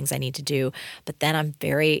couple other things I need to do. But then I'm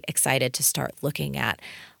very excited to start looking at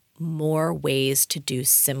more ways to do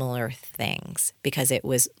similar things because it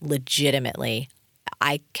was legitimately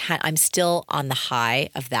I'm still on the high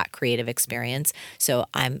of that creative experience. So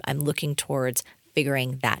I'm looking towards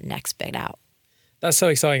figuring that next bit out. That's so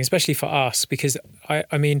exciting, especially for us, because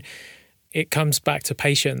I mean, it comes back to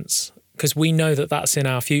patience because we know that that's in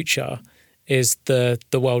our future is the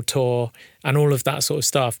world tour and all of that sort of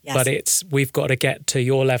stuff. Yes. But we've got to get to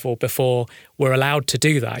your level before we're allowed to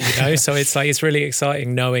do that, So it's really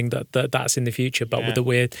exciting knowing that's in the future, but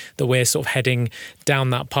with we're sort of heading down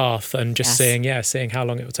that path and just seeing how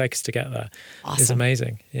long it will take us to get there. Awesome. Is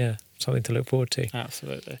amazing. Yeah. Something to look forward to.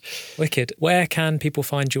 Absolutely. Wicked. Where can people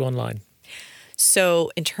find you online?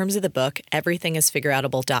 So in terms of the book,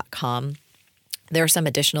 everythingisfigureoutable.com. There are some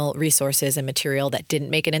additional resources and material that didn't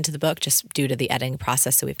make it into the book just due to the editing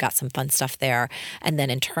process. So we've got some fun stuff there. And then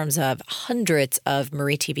in terms of hundreds of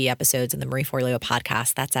Marie TV episodes in the Marie Forleo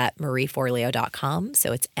podcast, that's at marieforleo.com.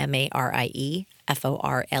 So it's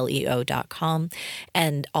MARIEFORLEO.com.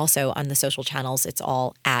 And also on the social channels, it's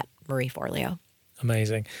all at Marie Forleo.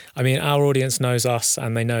 Amazing. I mean, our audience knows us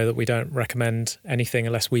and they know that we don't recommend anything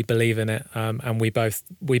unless we believe in it. And we both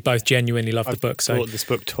genuinely love the book. So I've bought this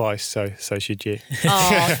book twice, so should you.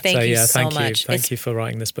 Oh, thank you so much. Thank you for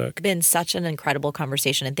writing this book. It's been such an incredible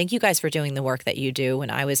conversation. And thank you guys for doing the work that you do.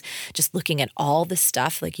 When I was just looking at all the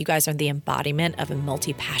stuff, you guys are the embodiment of a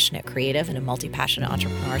multi-passionate creative and a multi-passionate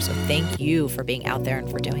entrepreneur. So thank you for being out there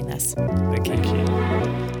and for doing this. Thank you.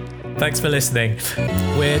 Thanks for listening.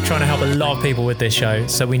 We're trying to help a lot of people with this show,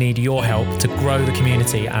 so we need your help to grow the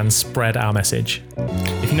community and spread our message.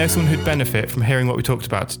 If you know someone who'd benefit from hearing what we talked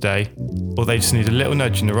about today, or they just need a little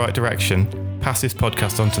nudge in the right direction, pass this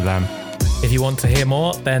podcast on to them. If you want to hear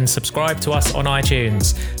more, then subscribe to us on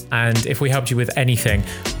iTunes. And if we helped you with anything,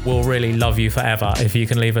 we'll really love you forever if you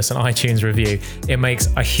can leave us an iTunes review. It makes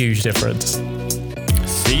a huge difference.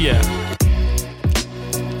 See ya.